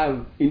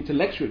have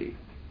intellectually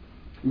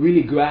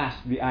really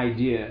grasped the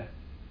idea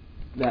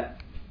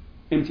that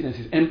emptiness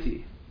is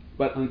empty,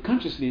 but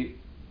unconsciously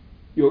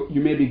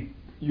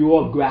you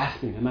are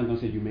grasping. I'm not going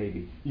to say you may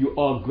be. You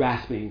are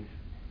grasping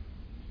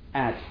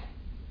at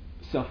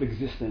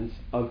self-existence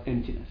of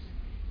emptiness.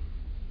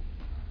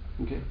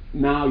 Okay.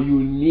 Now you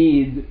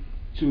need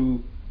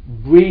to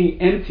bring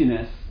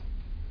emptiness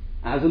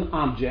as an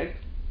object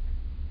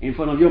in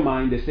front of your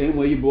mind, the same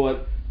way you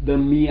brought the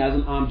me as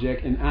an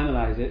object and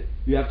analyze it.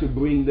 You have to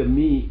bring the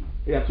me.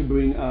 You have to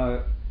bring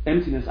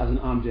emptiness as an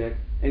object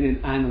and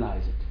then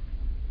analyze it.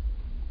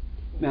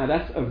 Now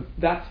that's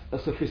a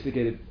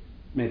sophisticated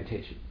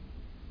meditation.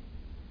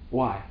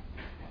 Why?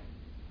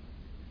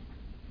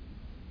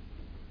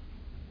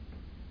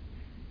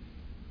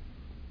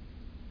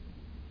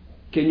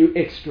 Can you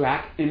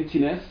extract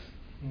emptiness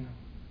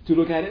to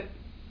look at it?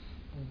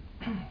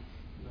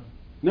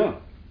 No.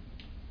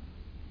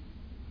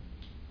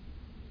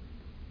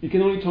 You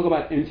can only talk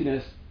about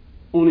emptiness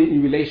only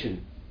in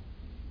relation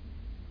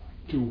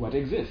to what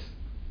exists.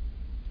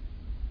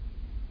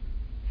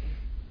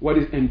 What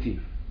is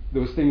empty?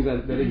 Those things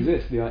that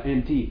exist, they are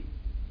empty.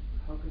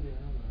 How can you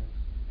analyze?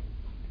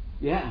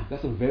 Yeah,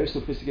 that's a very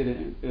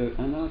sophisticated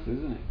analysis,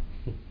 isn't it?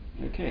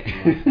 Okay.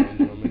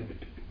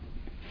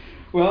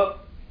 Well,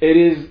 it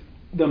is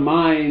the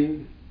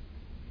mind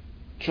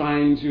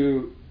trying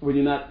to, when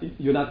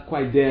you're not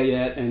quite there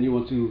yet, and you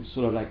want to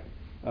sort of like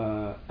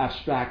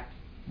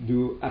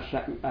do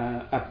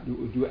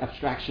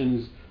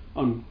abstractions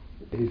on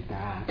it is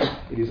that,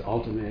 it is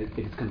ultimate,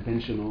 it is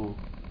conventional,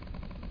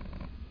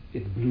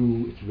 it's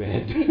blue, it's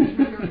red.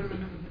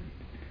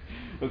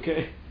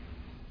 Okay?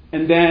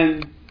 And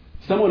then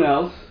someone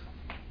else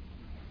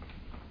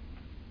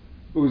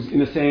who's in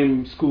the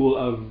same school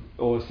of,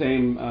 or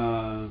same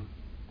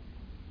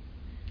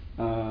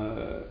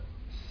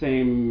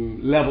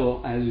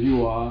level as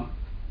you are,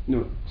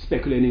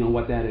 speculating on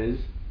what that is,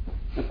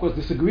 of course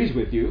disagrees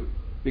with you,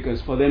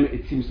 because for them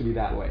it seems to be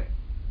that way.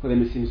 For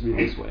them it seems to be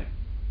this way.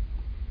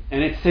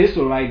 And it says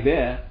so right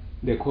there.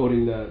 They're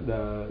quoting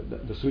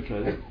the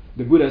sutras.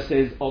 The Buddha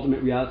says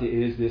ultimate reality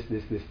is this.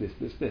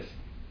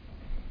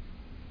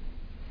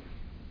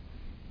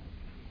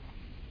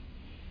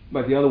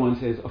 But the other one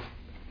says,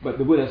 but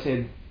the Buddha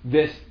said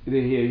this,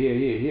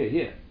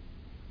 here.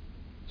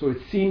 So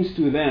it seems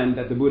to them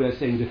that the Buddha is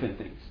saying different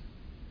things.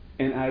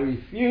 And I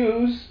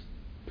refuse,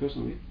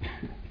 personally,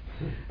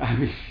 I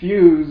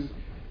refuse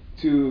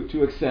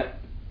to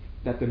accept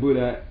that the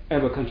Buddha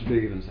ever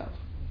contradicted himself.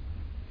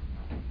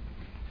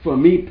 For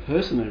me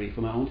personally,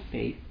 for my own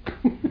faith,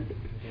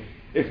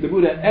 if the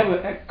Buddha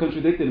ever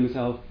contradicted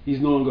himself, he's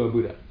no longer a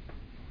Buddha.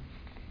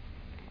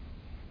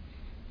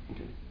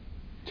 Okay.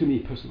 To me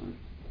personally.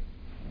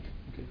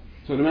 Okay.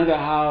 So no matter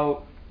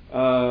how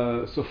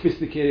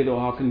sophisticated or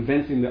how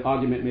convincing the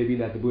argument may be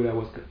that the Buddha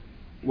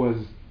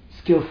was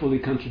skillfully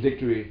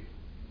contradictory,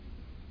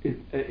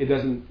 it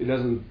doesn't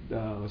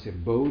what's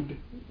it, bode?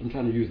 I'm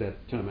trying to use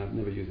that term, I've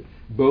never used it.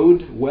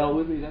 Bode well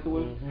with me, is that the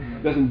word?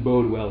 It doesn't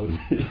bode well with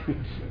me.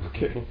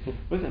 Okay.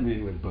 What does that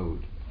mean with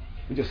bode?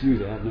 I just use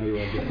it, I have no idea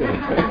what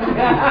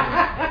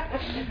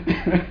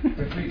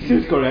to say.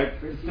 Seems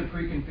correct. It's to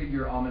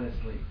pre-configure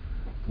ominously.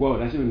 Whoa,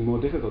 that's even more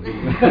difficult. Okay.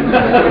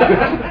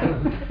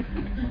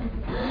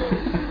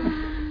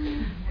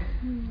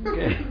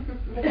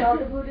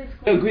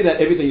 They agree that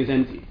everything is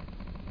empty.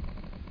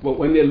 But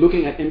when they're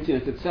looking at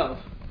emptiness itself,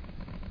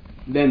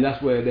 then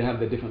that's where they have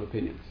the different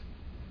opinions.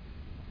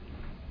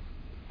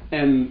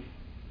 And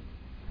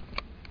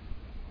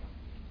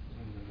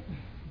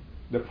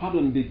the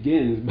problem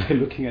begins by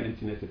looking at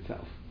emptiness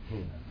itself.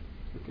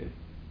 Okay.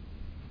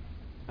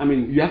 I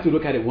mean, you have to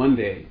look at it one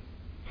day,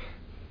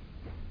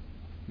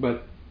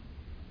 but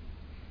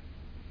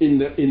in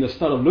the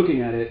start of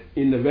looking at it,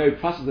 in the very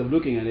process of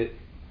looking at it,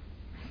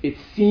 it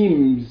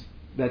seems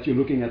that you're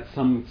looking at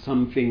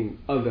something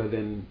other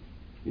than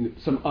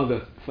some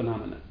other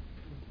phenomena.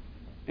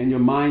 And your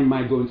mind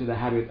might go into the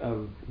habit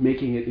of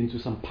making it into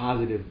some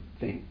positive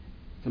thing,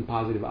 some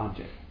positive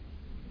object.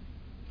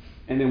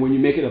 And then when you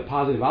make it a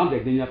positive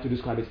object, then you have to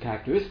describe its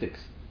characteristics.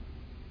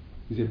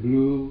 Is it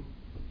blue?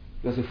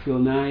 Does it feel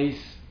nice?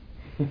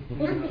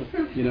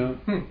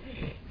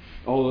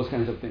 All those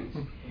kinds of things.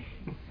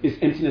 Is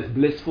emptiness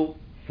blissful?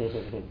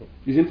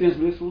 Is emptiness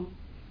blissful?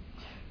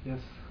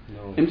 Yes.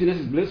 No. Emptiness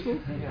is blissful?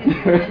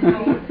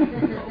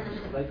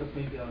 Like a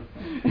baby out.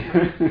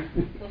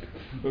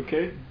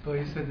 Okay. But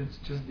you said it's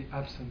just the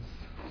absence,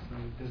 so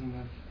it doesn't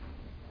have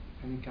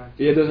any characteristics.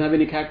 It doesn't have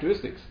any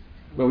characteristics.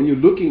 But when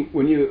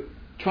you're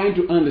trying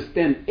to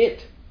understand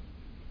it,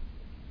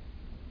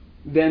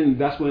 then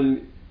that's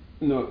when,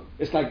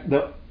 it's like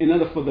in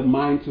order for the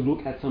mind to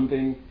look at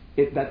something,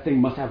 that thing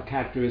must have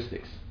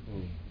characteristics.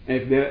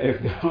 And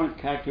if there aren't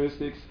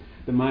characteristics,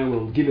 the mind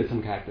will give it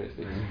some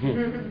characteristics.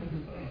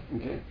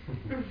 Okay.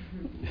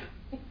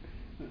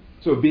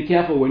 So be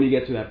careful when you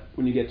get to that.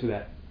 When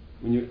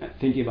you're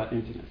thinking about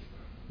emptiness,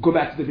 go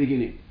back to the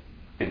beginning.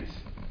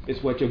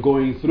 It's what you're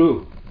going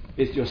through.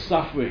 It's your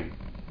suffering.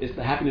 It's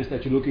the happiness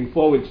that you're looking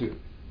forward to.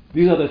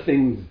 These are the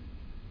things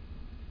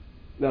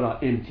that are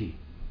empty.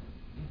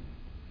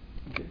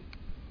 Okay.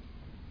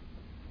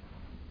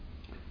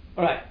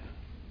 All right.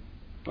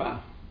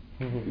 Wow.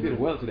 You did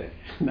well today.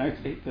 Now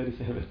it's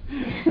 8:37.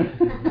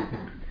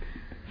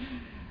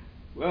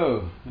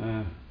 Whoa.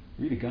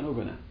 Really gone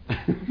over now.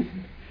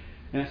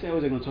 And I said I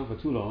wasn't going to talk for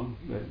too long,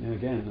 but then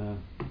again,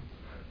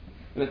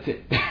 that's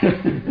it.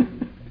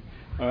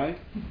 All right.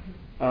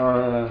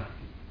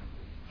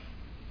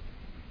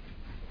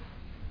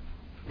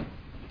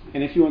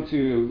 And if you want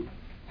to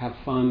have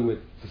fun with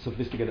the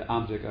sophisticated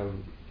object of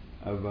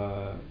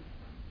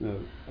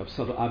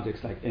subtle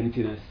objects like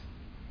emptiness,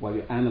 while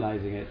you're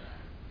analyzing it,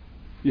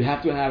 you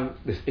have to have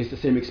this. It's the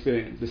same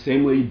experience. The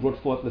same way you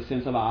brought forth the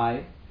sense of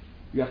I,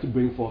 you have to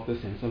bring forth the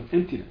sense of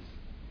emptiness.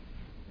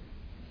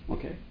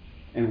 Okay,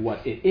 and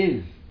what it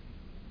is,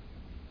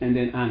 and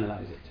then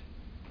analyze it.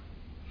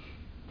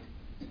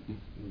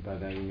 By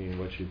that you mean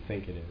what you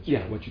think it is.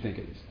 Yeah, right? what you think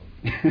it is.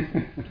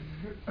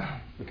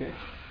 Okay.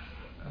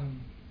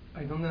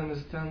 I don't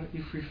understand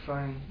if we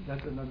find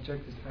that an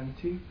object is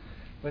empty.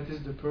 What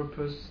is the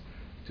purpose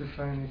to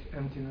find if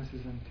emptiness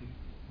is empty?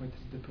 What is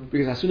the purpose?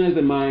 Because as soon as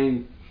the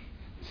mind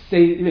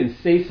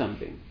say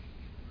something,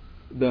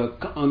 the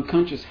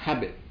unconscious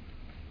habit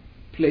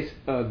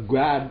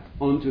grab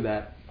onto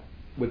that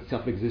with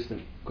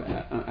self-existent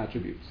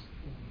attributes.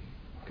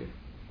 Okay.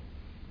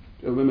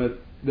 Remember,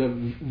 the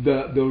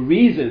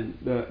reason,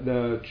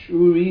 the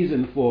true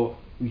reason for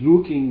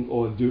looking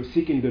or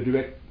seeking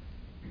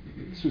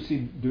to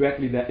see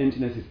directly that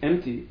emptiness is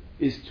empty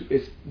is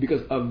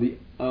because of the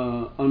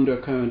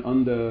undercurrent,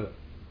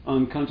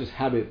 unconscious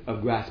habit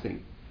of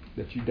grasping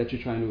that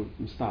you're trying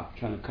to stop,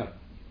 trying to cut.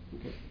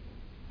 Okay.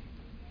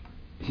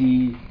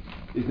 T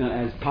is not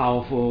as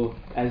powerful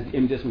as the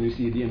emptiness when you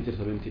see the emptiness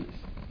of emptiness.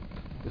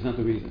 That's not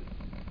the reason.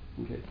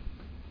 Okay.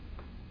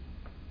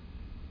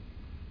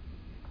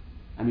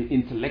 I mean,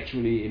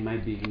 intellectually, it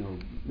might be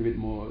a bit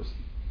more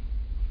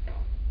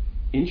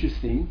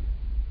interesting,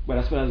 but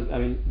as far as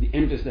the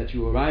emptiness that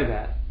you arrive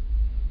at,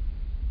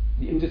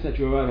 when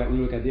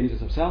you look at the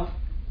emptiness of self,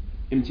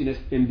 emptiness,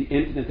 and the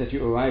emptiness that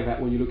you arrive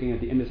at when you're looking at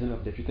the emptiness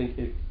that you think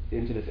the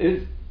emptiness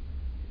is,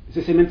 it's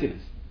the same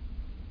emptiness.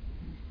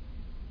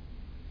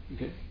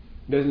 Okay,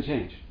 it doesn't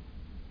change.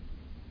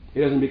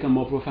 It doesn't become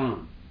more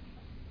profound.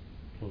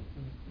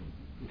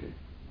 Okay.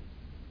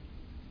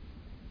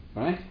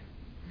 All right.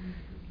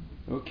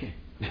 Okay.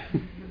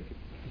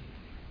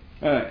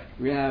 All right.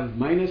 We have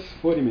minus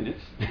 40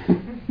 minutes.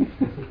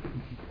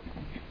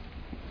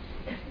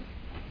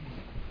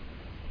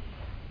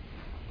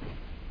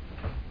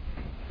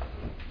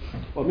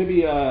 Or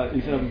maybe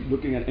instead of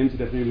looking at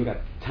emptiness, maybe look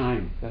at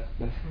time. That's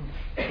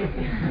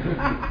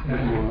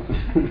more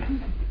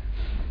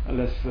a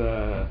less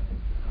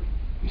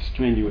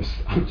strenuous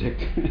object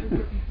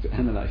to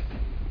analyze.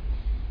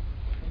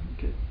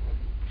 Okay.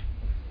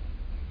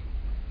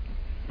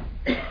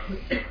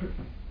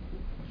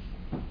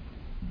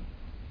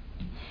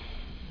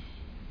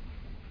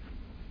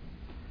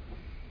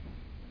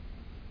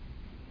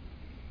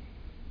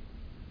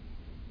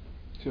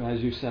 So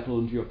as you settle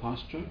into your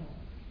posture,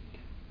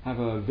 have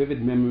a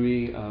vivid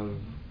memory of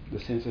the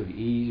sense of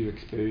ease you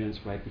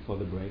experienced right before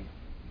the break.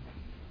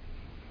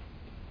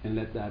 And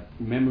let that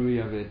memory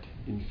of it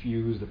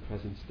infuse the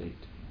present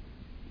state.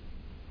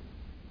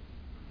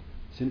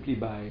 Simply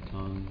by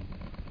tongue.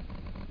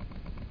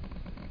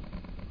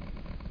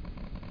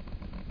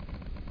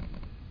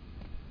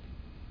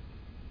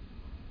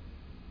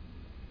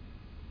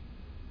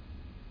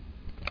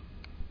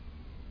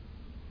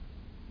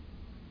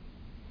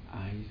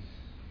 Eyes.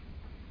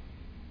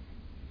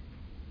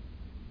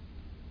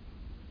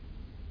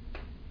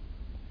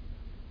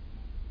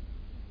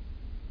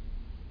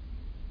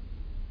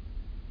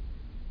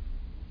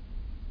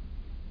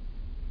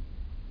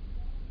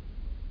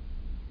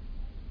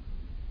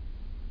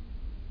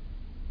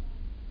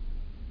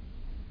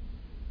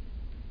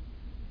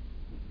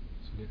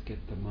 let's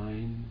get the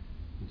mind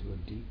into a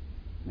deep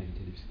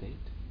meditative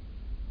state.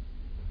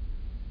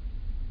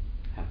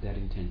 Have that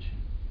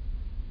intention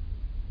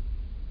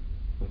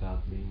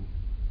without being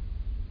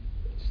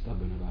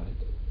stubborn about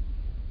it.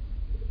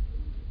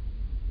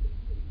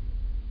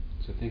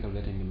 So think of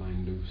letting the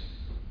mind loose.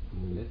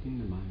 And letting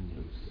the mind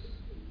loose.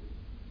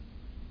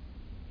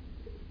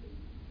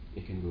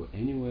 It can go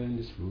anywhere in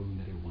this room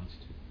that it wants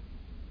to.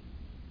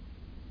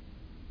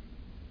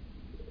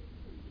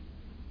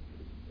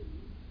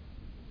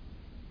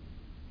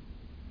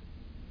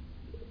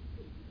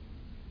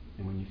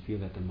 And when you feel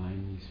that the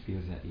mind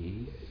feels at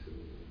ease,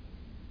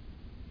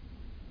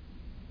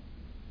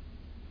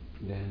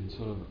 then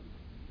sort of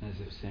as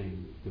if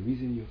saying, the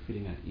reason you're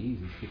feeling at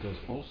ease is because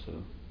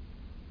also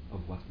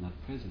of what's not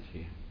present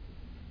here.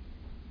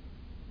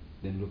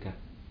 Then look at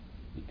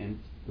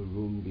the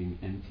room being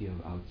empty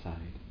of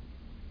outside.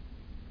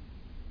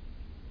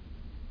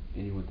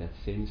 And you want that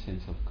same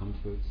sense of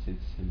comfort,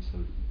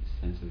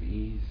 sense of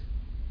ease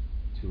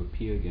to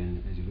appear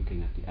again as you're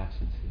looking at the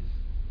absences.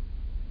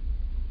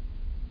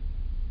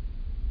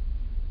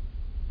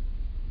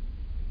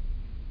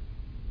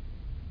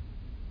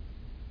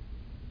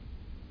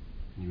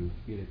 And you will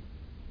feel it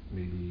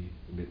maybe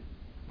a bit,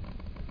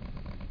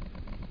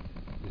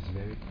 this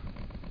very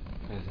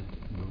present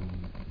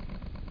room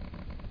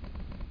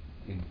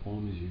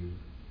informs you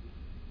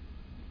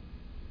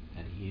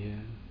that here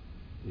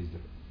is the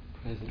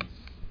presence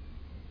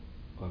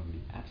of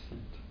the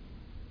absent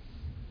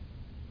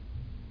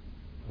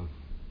of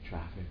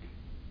traffic.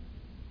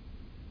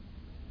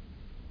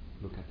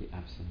 Look at the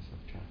absence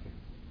of traffic.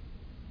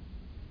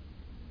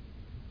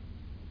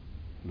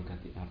 Look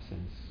at the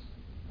absence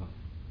of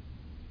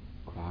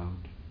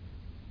crowd.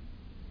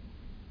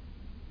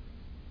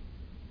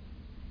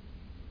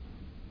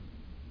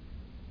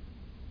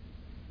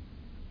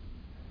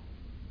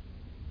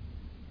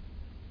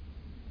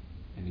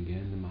 And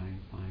again the mind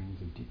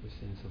finds a deeper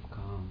sense of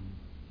calm,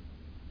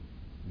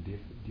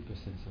 deeper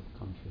sense of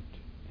comfort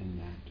in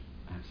that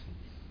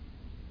absence.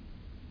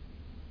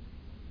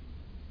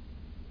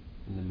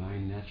 And the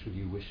mind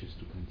naturally wishes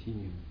to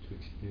continue to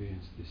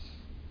experience this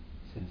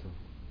sense of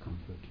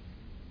comfort.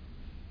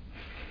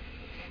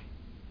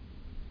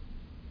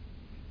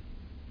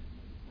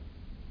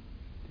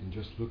 And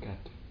just look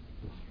at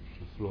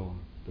the floor,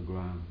 the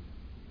ground.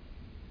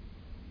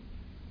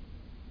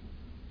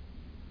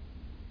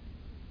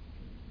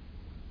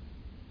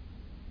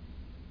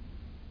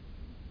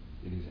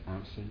 It is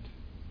absent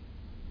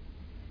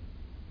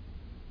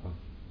of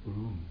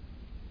room.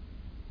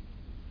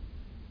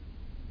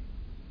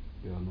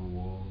 There are no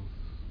walls,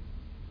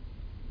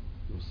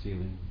 no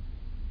ceiling.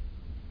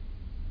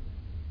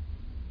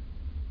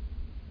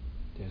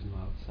 There's no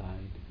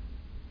outside.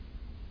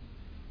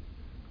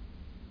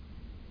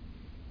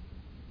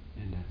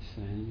 And that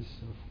sense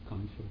of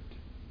comfort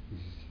is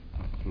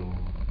a floor,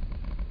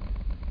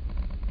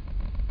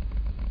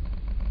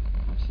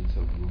 absence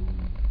of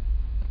room,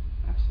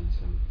 absence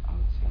of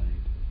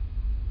outside,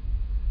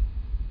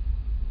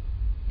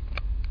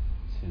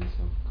 sense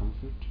of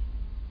comfort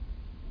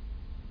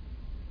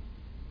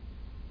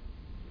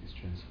is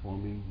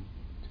transforming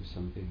to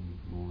something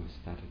more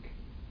static,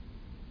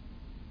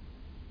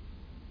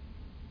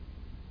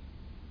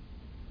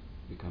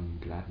 becoming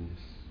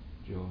gladness,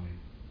 joy.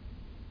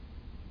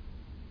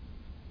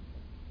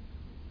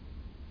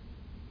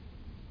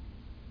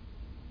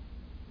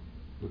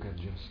 Look at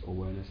just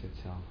awareness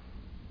itself.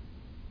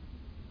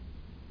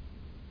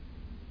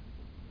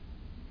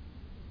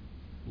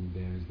 And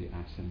there is the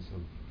absence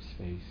of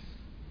space,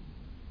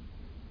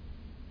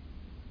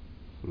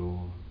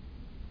 floor,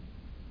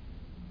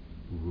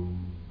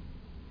 room,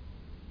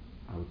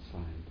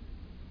 outside.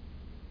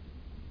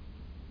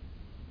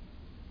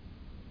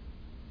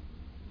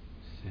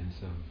 Sense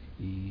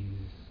of ease,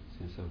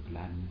 sense of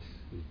gladness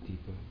is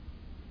deeper.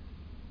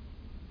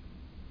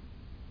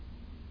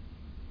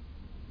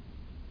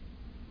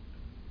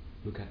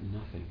 Look at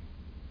nothing.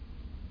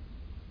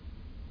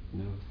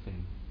 No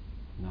thing,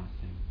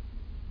 nothing.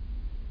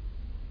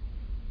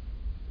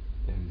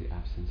 There is the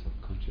absence of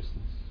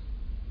consciousness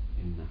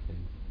in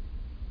nothing.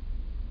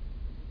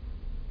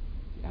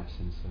 The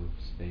absence of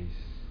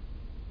space,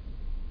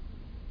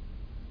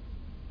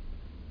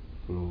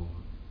 floor,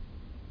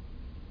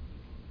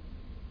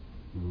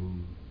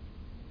 room,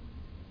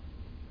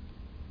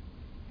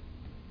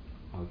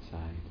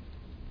 outside.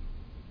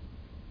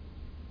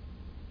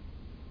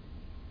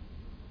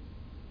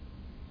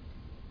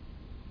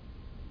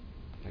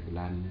 The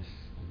gladness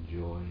and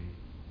joy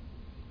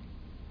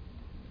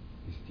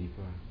is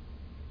deeper,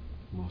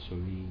 more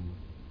serene.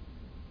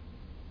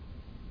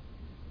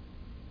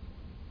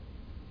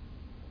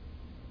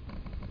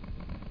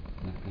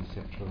 Not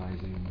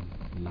conceptualizing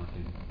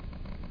nothing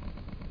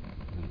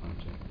as an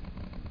object.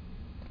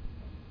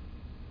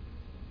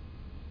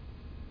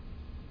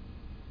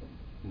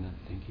 Not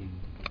thinking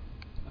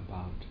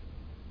about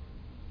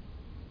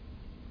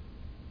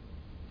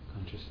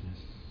consciousness.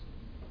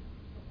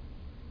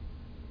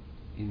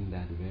 In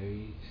that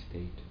very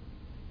state,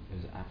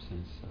 there's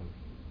absence of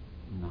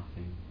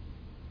nothing.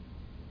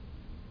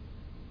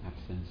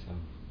 absence of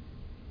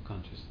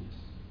consciousness,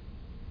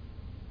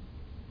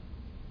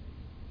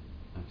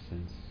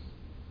 absence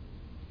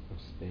of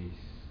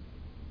space,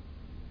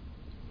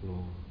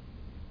 floor,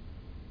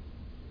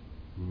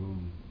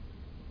 room,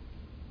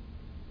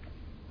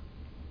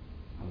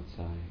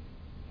 outside.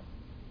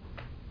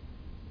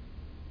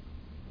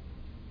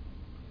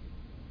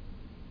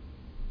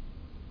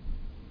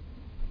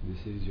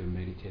 This is your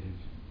meditative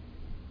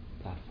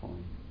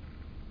platform.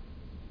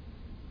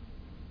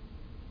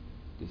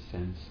 The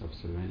sense of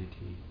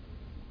serenity,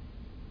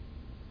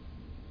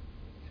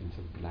 sense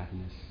of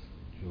gladness,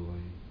 joy,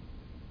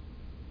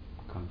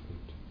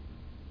 comfort.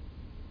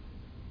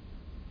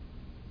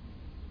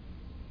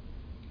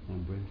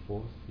 And bring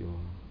forth your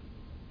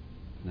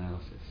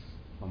analysis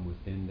from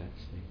within that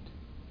state.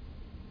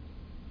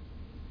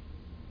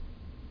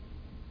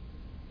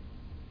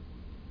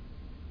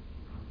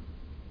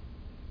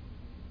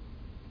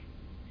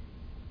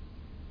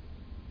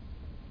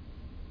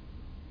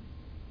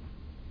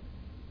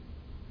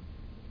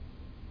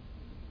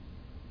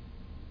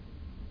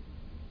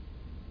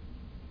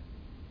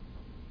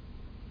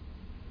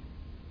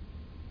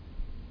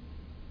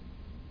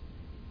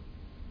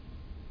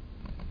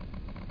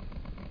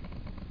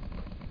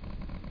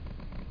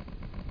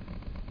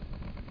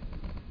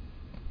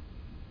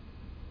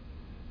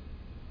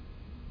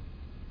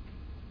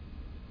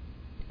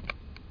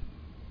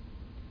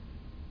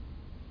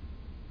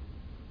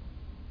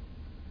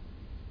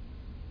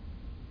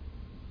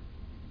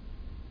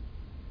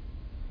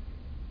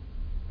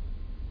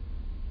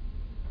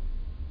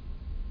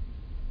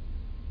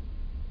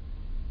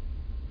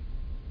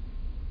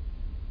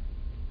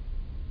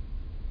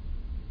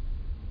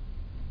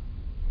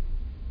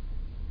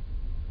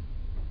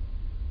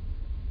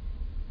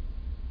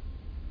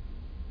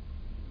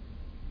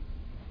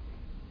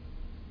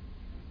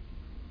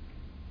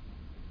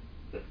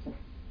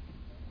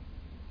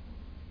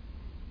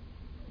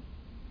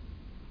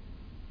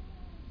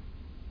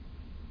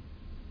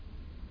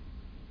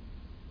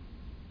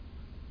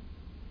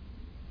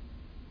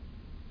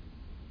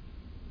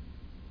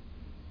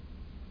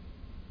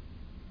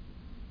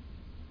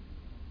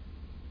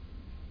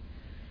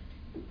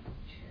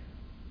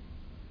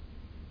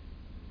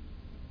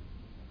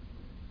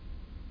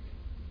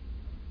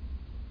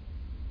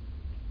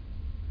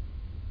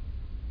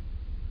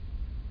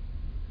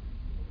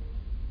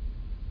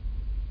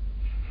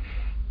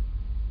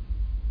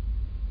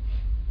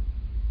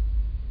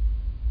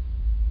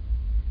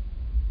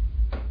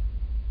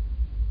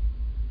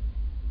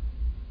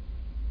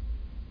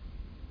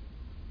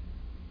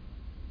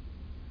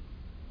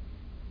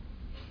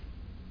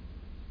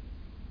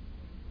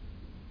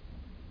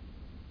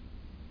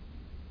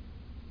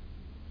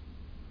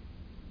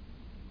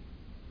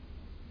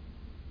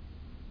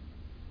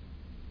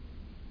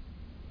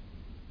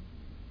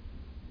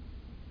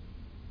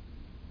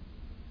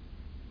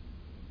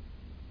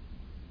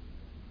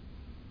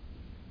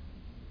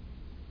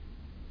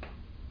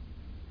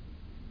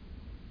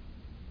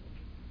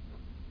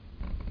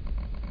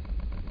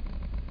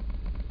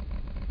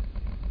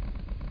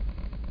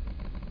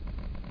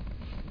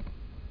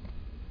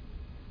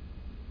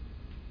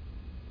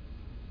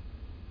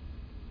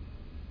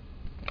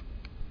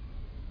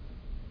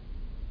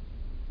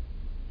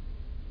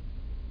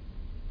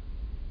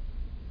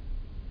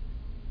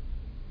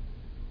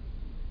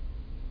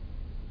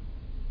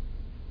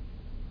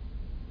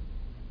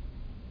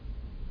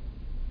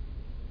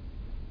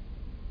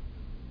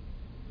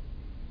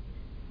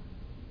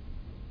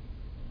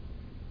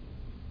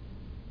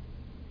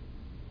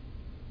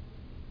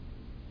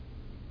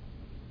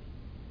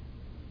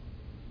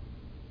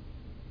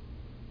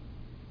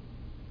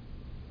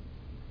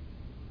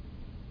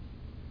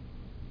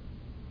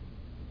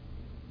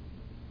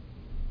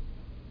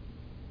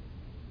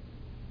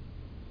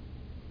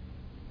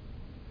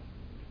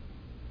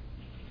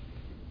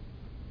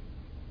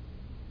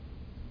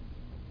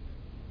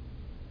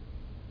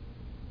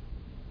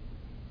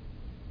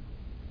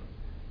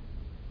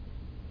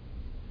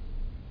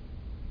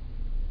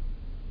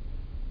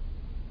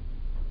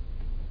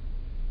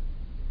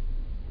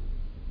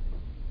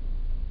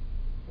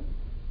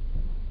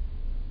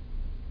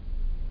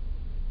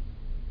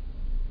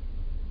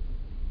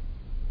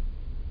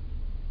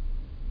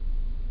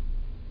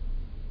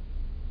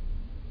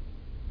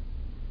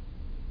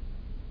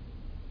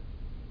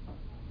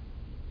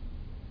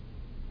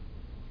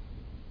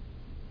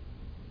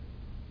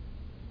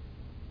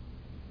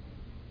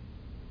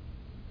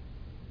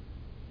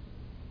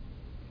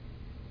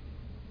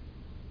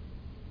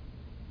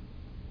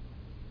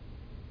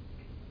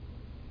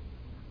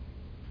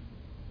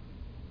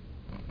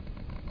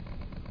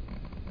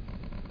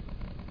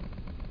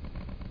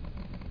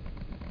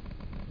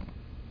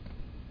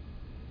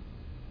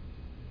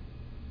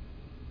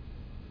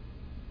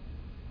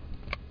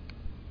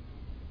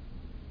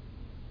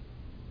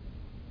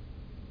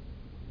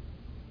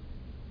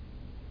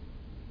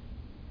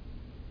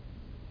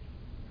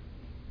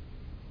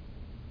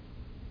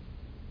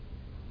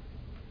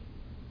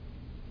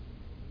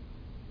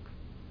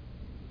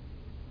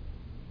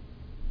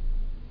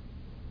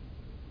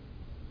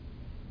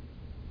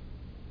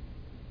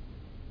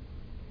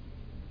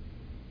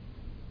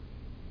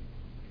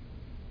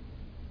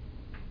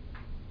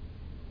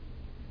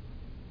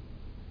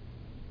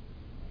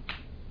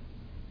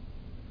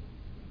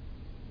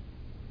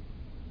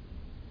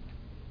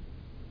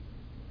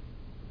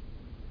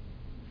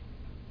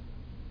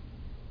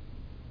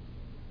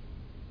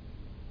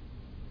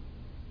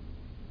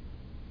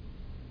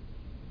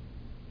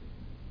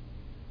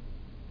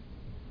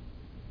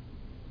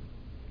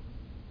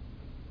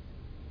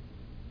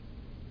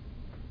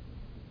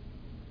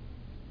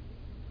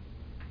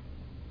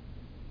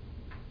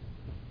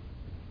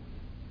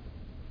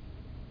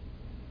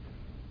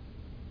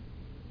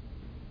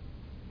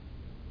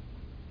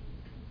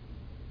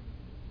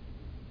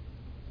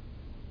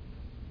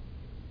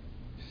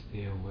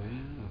 Stay aware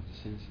of the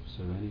sense of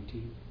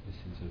serenity, the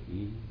sense of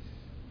ease.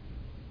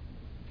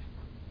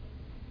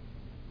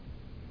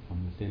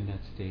 From within that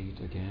state,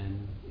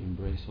 again,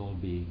 embrace all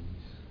beings.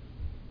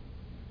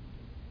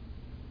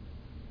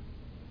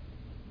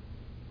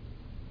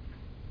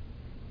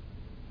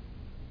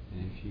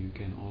 And if you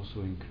can also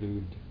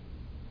include,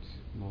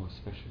 more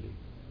especially,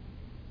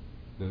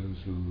 those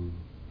who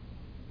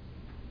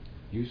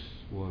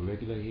are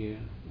regular here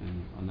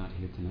and are not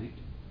here tonight,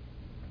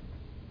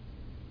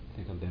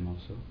 think of them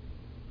also.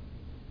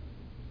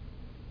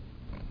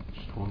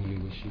 Strongly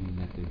wishing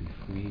that they be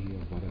free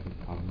of whatever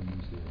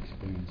problems they're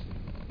experiencing.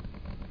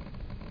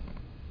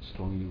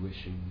 Strongly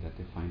wishing that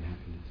they find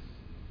happiness.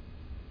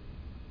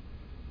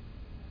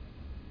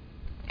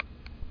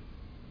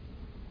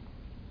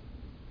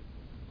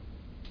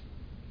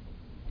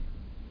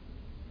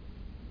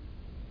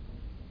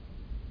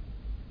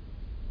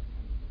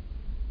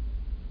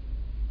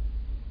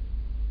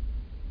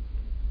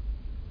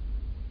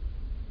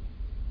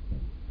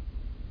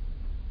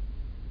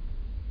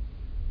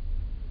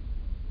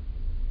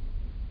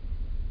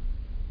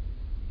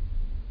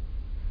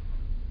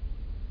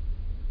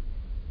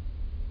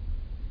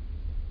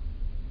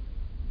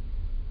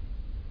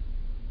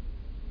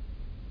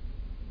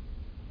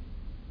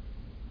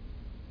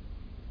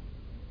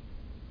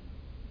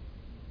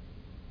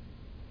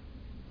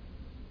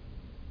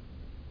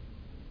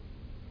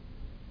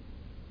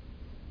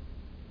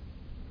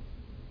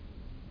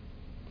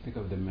 Think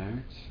of the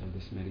merits of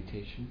this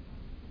meditation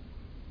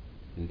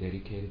and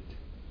dedicate it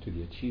to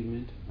the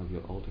achievement of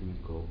your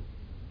ultimate goal.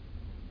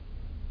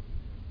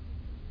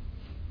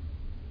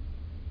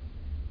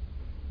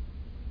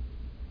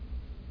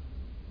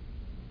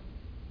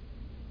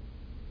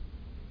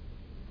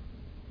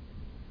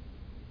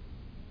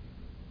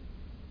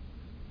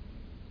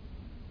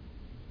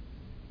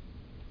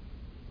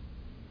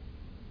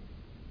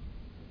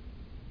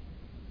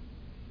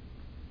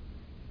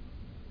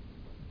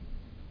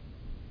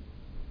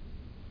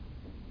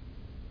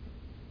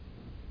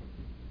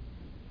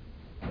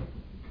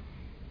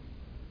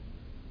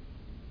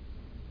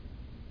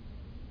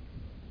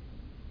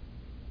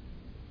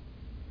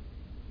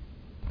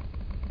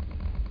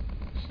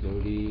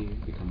 Slowly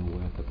become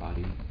aware of the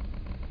body.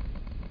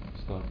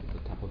 Start at the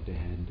top of the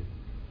head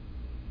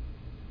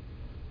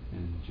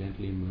and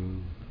gently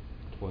move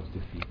towards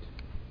the feet.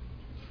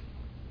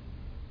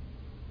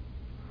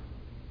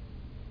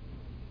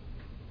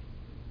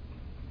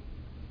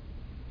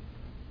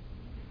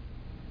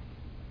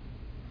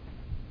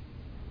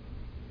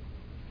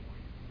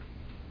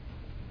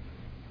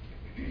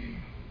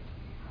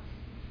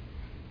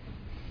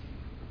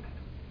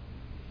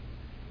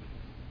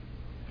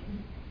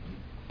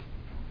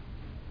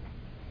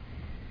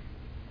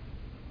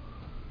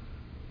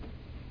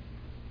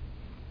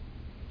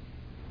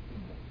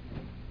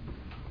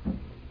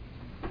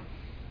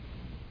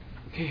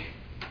 Okay,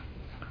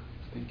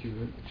 thank you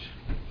very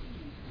much.